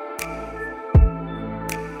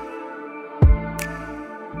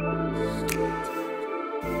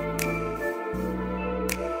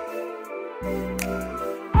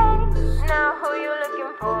 Now who you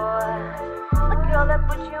looking for? The girl that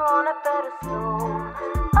put you on a pedestal.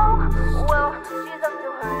 Well, she's up to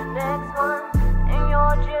her next one, and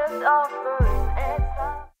you're just offering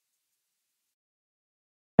ex-love.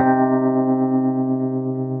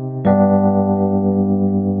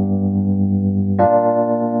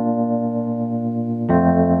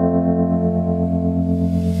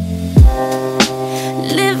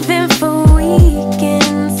 Living for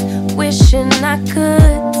weekends, wishing I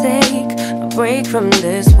could take a break from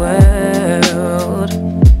this world.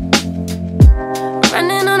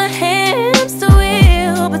 Running on a hamster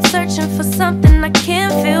wheel, but searching for something I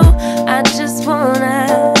can't feel. I just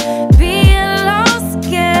wanna be a lost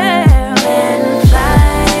girl and fly.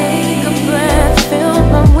 Take a breath, feel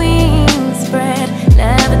my wings spread,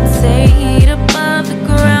 levitate above the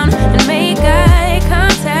ground and make eye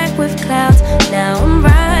contact with clouds. Now I'm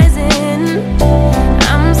rising,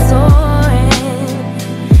 I'm soaring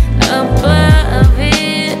above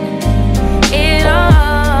it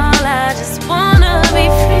all. I just wanna be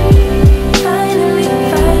free. Finally,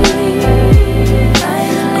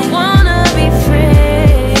 I wanna be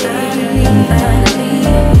free.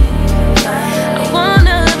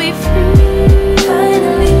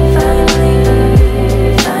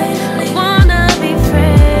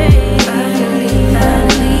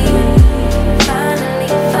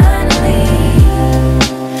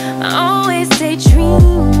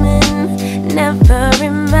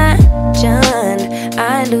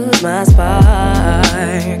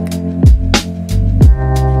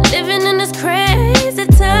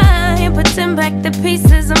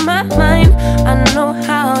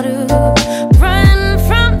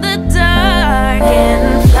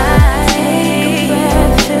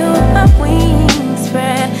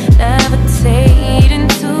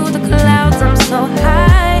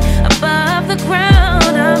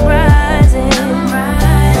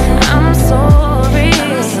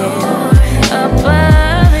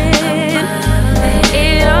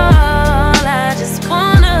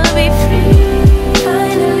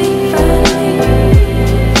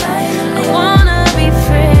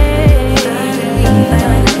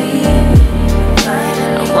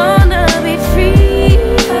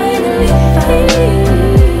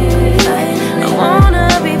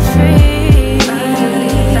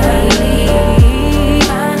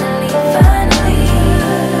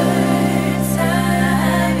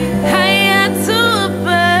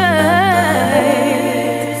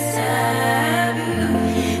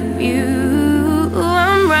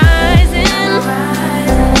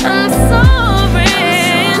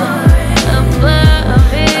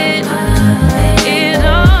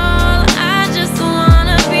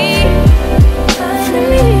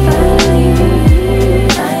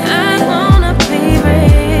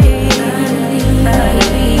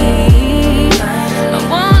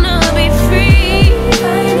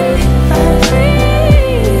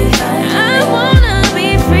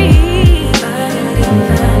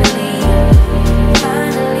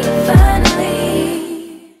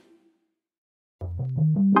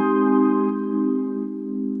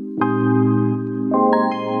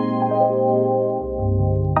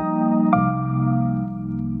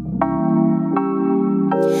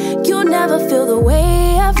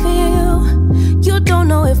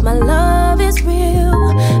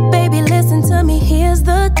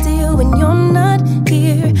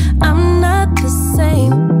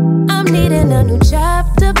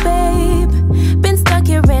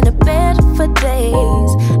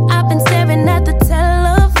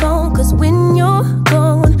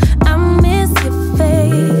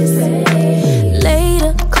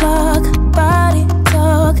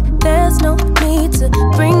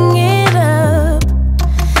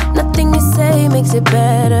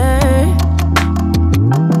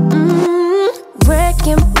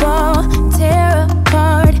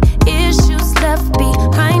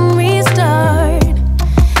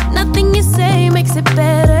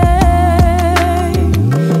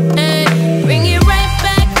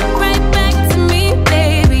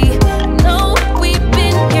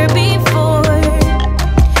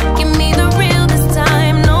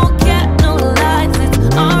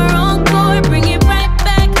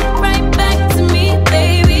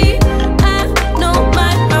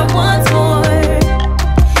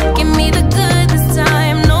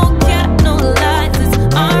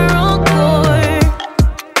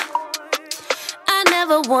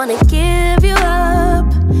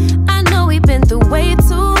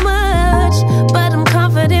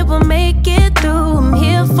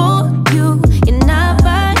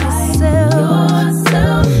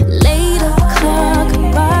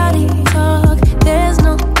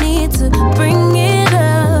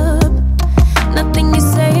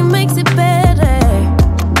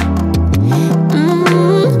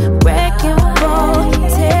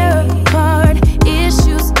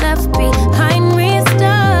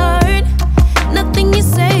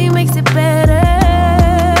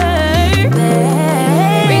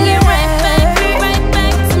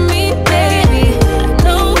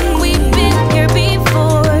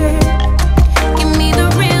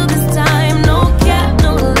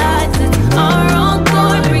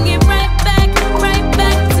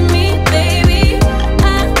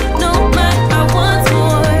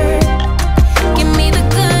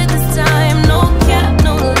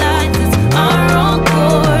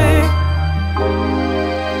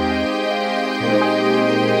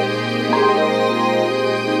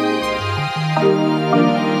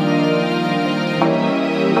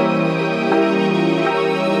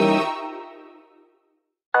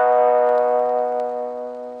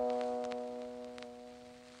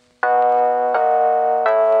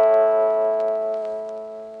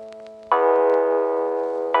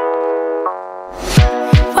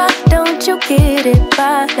 get it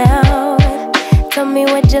by now. Tell me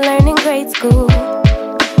what you learned in grade school.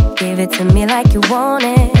 Give it to me like you want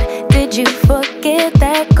it. Did you forget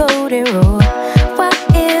that golden rule? Why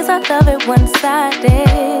is our love at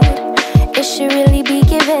one-sided? It should really be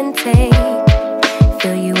give and take.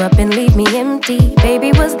 Fill you up and leave me empty.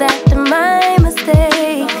 Baby, was that my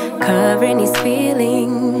mistake? Covering these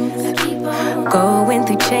feelings, going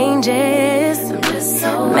through changes. I'm just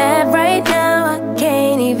so mad right now, I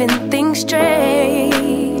can't even think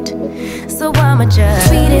straight. So I'ma just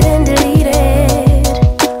tweet it and delete it,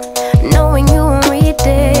 knowing you won't read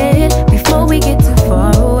it before we get too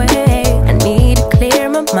far away. I need to clear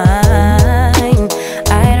my mind.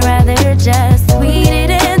 I'd rather just tweet it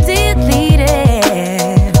and delete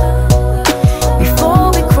it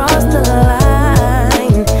before we cross the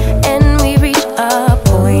line and we reach a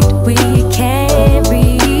point we can't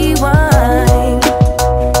rewind.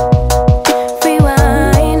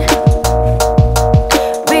 Rewind,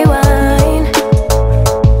 rewind,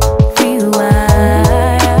 rewind.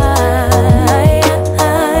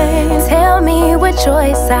 Tell me what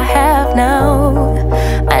choice I have now.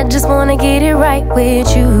 I just wanna get it right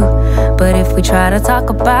with you. But if we try to talk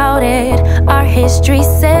about it, our history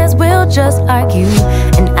says we'll just argue.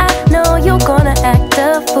 And I know you're gonna act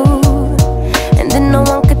a fool, and then no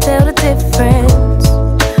one could tell the difference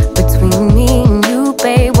between me and you,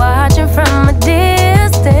 babe. Watching from a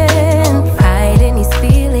distance, hiding these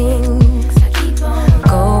feelings,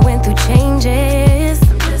 going through changes.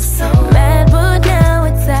 I'm just so mad, but now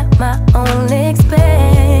it's at my own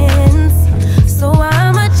expense. So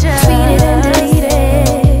I'ma just tweet it and delete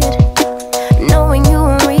it, knowing you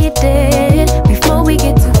won't read it before we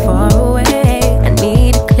get too far away. I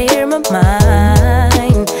need to clear my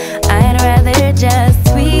mind. I'd rather just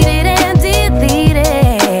tweet it and delete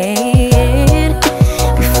it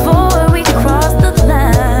before we cross the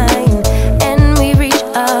line and we reach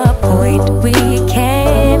a point we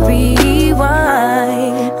can't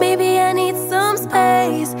rewind. Maybe I need some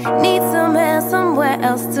space, need somewhere, somewhere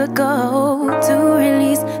else to go, to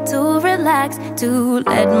release, to relax, to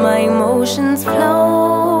let my emotions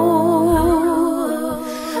flow.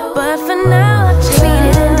 But for now, I just tweet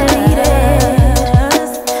it and delete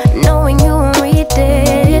it, knowing you won't read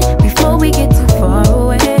it before we get too far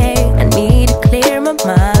away. I need to clear my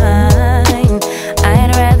mind.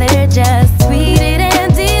 I'd rather just tweet it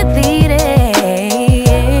and delete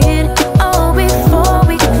it, oh, before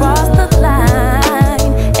we cross the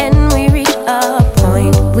line and we reach a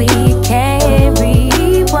point we can't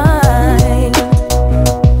rewind.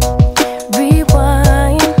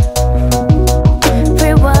 Rewind,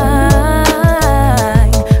 rewind,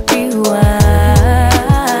 rewind.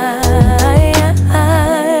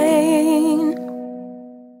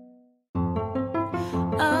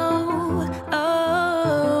 Oh, oh,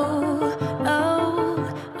 oh,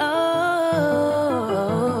 oh.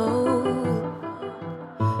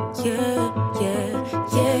 Yeah, yeah,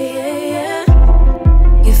 yeah, yeah, yeah.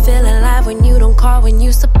 You feel alive when you don't call when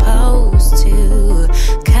you supposed to,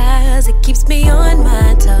 'cause it keeps me on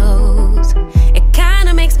my toes. It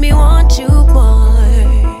kinda makes me want you more.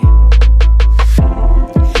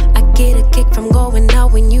 I get a kick from going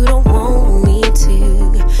out when you don't want me to,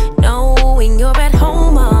 knowing you're at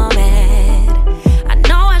home all mad. I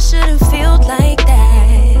know I shouldn't feel like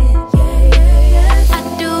that. I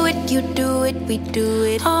do it, you do it, we do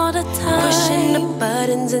it all the time, pushing the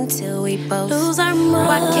buttons until we both lose our mind.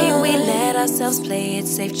 Why can't we let ourselves play it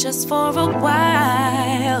safe just for a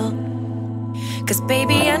while? 'Cause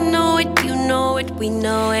baby, I know it, you know it, we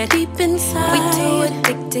know it deep inside. We too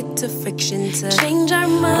addicted to friction to change our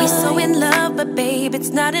mind. We so in love, but babe,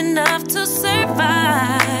 it's not enough to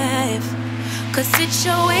survive. 'Cause it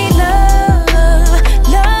sure ain't love,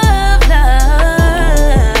 love, love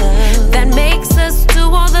that makes us do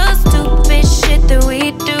all the stupid shit that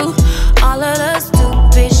we do. All of the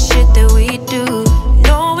stupid shit that we do.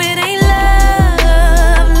 No, it ain't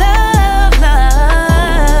love, love,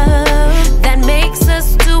 love that makes us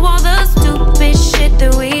do all the stupid shit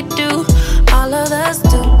that we do. All of the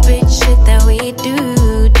stupid shit that we do,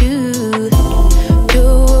 do, do,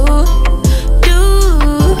 do,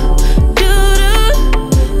 do,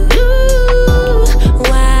 do.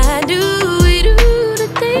 Why do we do the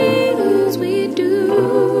things we do?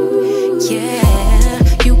 Yeah.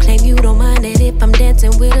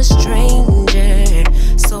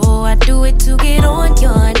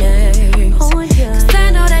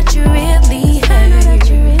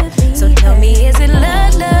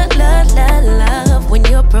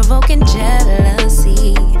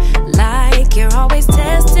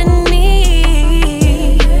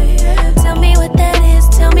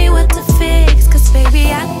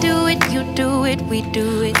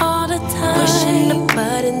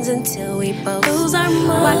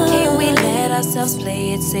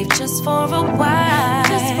 just for a while.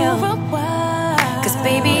 Cause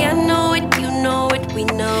baby, I know it, you know it, we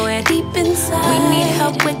know it. Deep inside, we need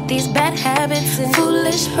help with these bad habits and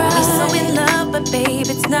foolish pride. We so in love, but babe,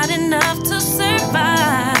 it's not enough to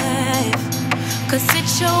survive. Cause it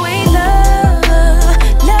sure ain't love,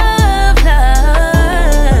 love, love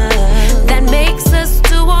that makes us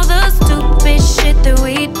do all the stupid shit that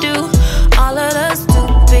we do. All of the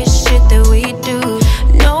stupid shit that we do.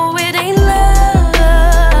 No, it ain't love,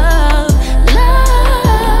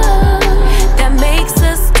 love that makes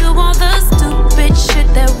us do all the stupid shit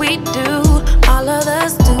that we do. All of the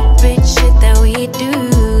stupid shit that we do.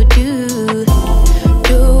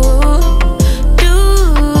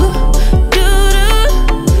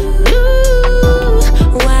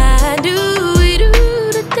 Why do we do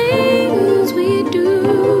the things we do?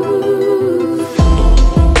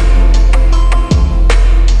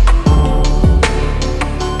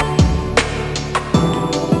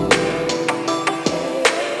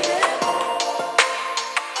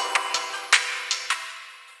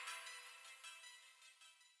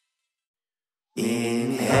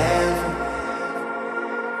 In heaven,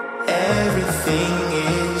 everything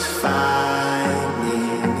is fine.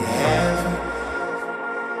 In heaven,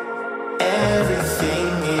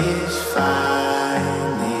 everything is fine.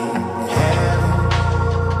 In heaven,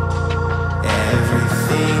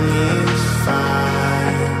 everything is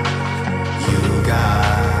fine. You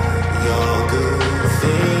got your good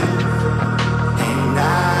thing, and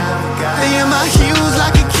I've got. They in my heels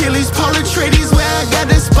like Achilles, Paula Trades where I got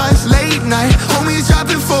the spots late night. Homies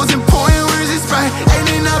dropping foes and pouring words and Sprite.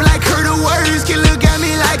 Ending up like her the words, can look at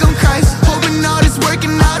me like I'm Christ. Hoping all this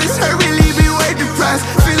working, all this hurt really be worth the price.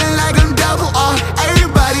 Feeling like I'm double R,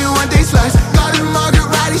 everybody want they slice. Got a Margaret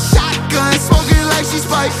riding shotgun, smoking like she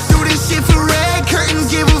spiked. Do this shit for red curtains,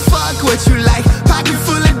 give a fuck what you like. Pocket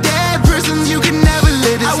full of dead persons, you can never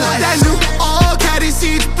live this life. I want that new all caddy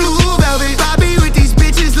seats, blue velvet. Bobby with these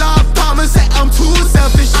bitches, Lord Palmer say I'm too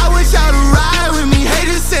selfish. I want y'all to ride with me,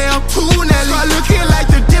 haters say I'm too Nelly. Start looking like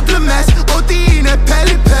the diplomats, OT in a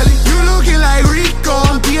pelly pelly. You looking like Rico,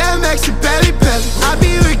 I'm DMX and belly belly. I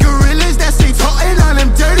be with gorillas that stay toting on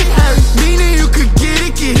them dirty Harry. Meaning you could get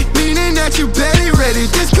it, meaning that you barely ready.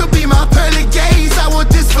 This could be my pearly gaze, I want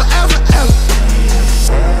this forever, ever.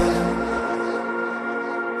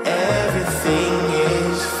 Everything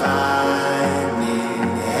is fine in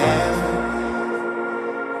heaven.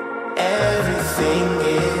 Everything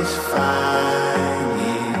is fine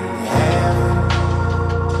in heaven.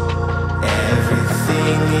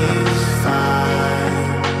 Everything is fine.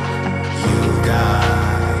 You got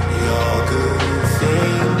your good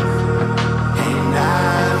thing, and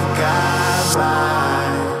I've got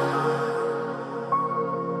mine.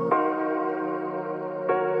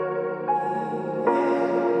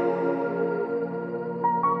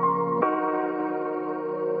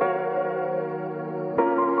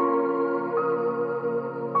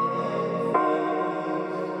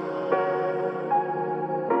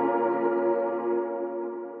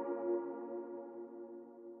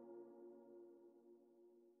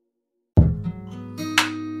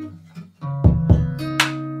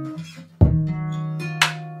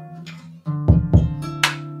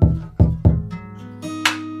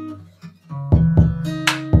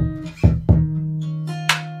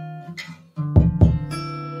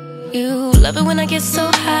 You love it when I get so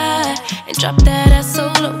high and drop that ass so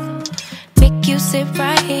low. Make you sit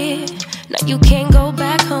right here. Now you can't go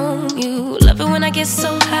back home. You love it when I get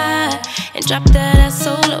so high and drop that ass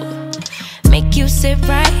so low. Make you sit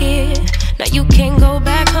right here. Now you can't go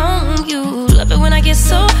back home. You love it when I get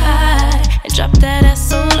so high and drop that ass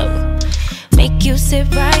so low. Make you sit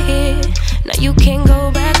right here. Now you can't go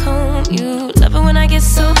back home. You love it when I get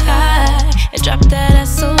so high and drop that ass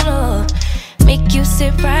so low. Make you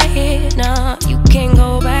sit right here, nah, you can't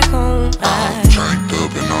go back home. I'm tanked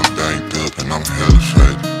up and I'm danked up and I'm hella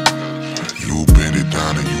faded. You bend it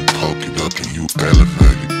down and you poke it up and you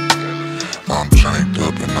elevate it. I'm tanked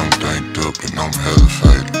up and I'm danked up and I'm hella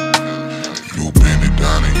faded. You bend it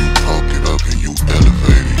down and you poke it up and you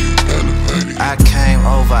elevate it, you elevate it. I came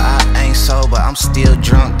over, I ain't sober, I'm still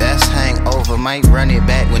drunk, that's hangover. Might run it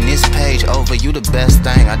back when this page over. You the best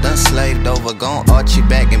thing I done slaved over. Gon' arch you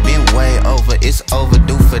back and been way over. It's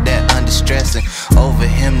overdue for that under stressing. over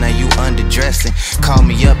him, now you underdressing. Call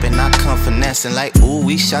me up and I come finessing like, ooh,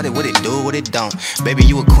 we shot it, what it do, what it don't. Baby,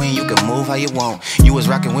 you a queen, you can move how you want. You was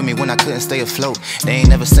rocking with me when I couldn't stay afloat. They ain't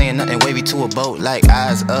never saying nothing wavy to a boat. Like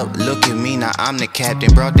eyes up, look at me, now I'm the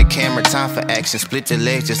captain. Brought the camera, time for action. Split the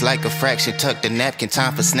legs just like a fraction. Tuck the napkin,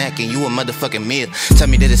 time for snacking. You a motherfucking meal. Tell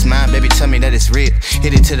me that it's mine, baby, tell me that it's real.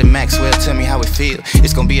 Hit it to the max, well, tell me how it feel.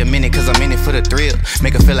 It's gonna be a minute cause I'm in it for the thrill.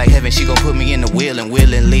 Make her feel like heaven, she gon' put me in the wheel. And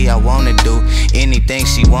willingly I wanna do anything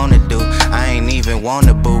she wanna do. I ain't even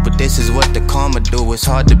wanna boo, but this is what the karma do. It's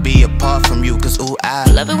hard to be apart from you, cause ooh, I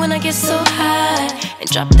love it when I get so high and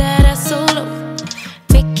drop that ass so low.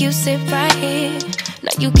 Make you sit right here,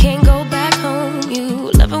 now you can't go back home.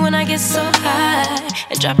 You love it when I get so high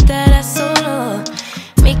and drop that ass so low.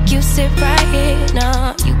 Make you sit right here,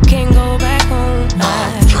 now you can't go back home.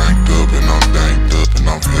 I'm drank up and I'm danked up and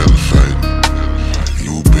I'm hella faded.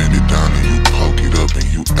 You bend it down and you poke it up and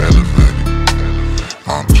you elevate it.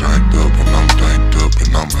 I'm drank up and I'm danked up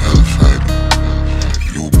and I'm hella faded.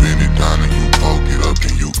 You bend it down and you poke it up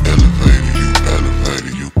and you elevate it, you elevate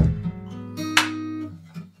it, you.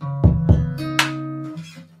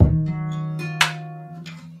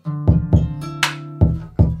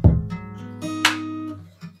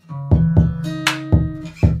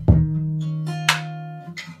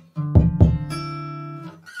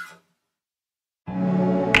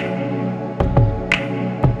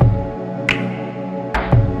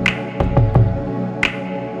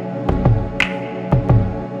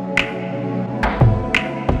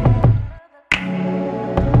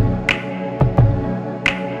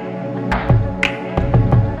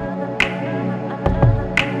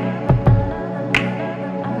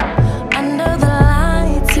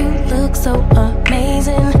 So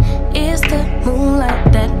amazing is the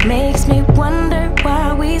moonlight that makes me wonder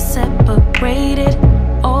why we separated,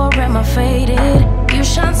 or am I faded? You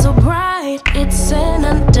shine so bright, it's an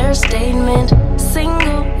understatement.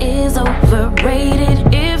 Single is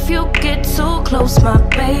overrated. If you get too close, my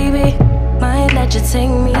baby might let you take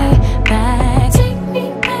me back. Take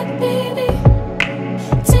me back, baby.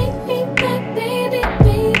 Take me back, baby,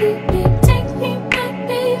 baby, baby. Take me back,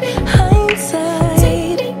 baby. Hindsight.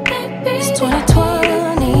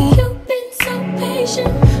 2020, you've been so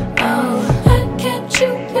patient. Oh, I kept you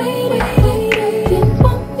waiting. Didn't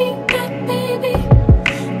want me back, baby.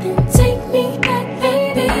 Then take me back,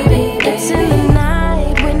 baby. It's in the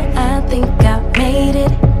night when I think I made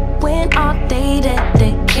it. When all day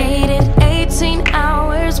dedicated, 18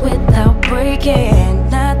 hours without breaking.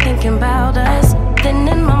 Not thinking about us. Then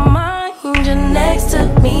in my mind, you're next to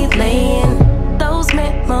me laying. Those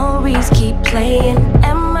memories keep playing.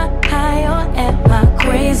 Am I high or am I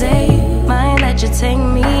crazy? Might let you take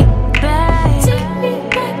me back. Take me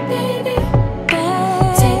back, baby.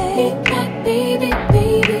 Back. Take me back, baby,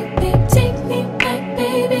 baby, baby. Take me back,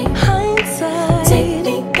 baby. Hindsight. Take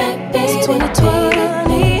me back, baby. It's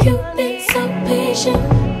 2020. You've been so patient.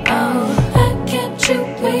 Oh, I kept you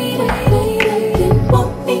waiting. Didn't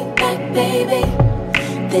want me back, baby.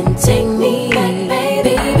 Then take me back.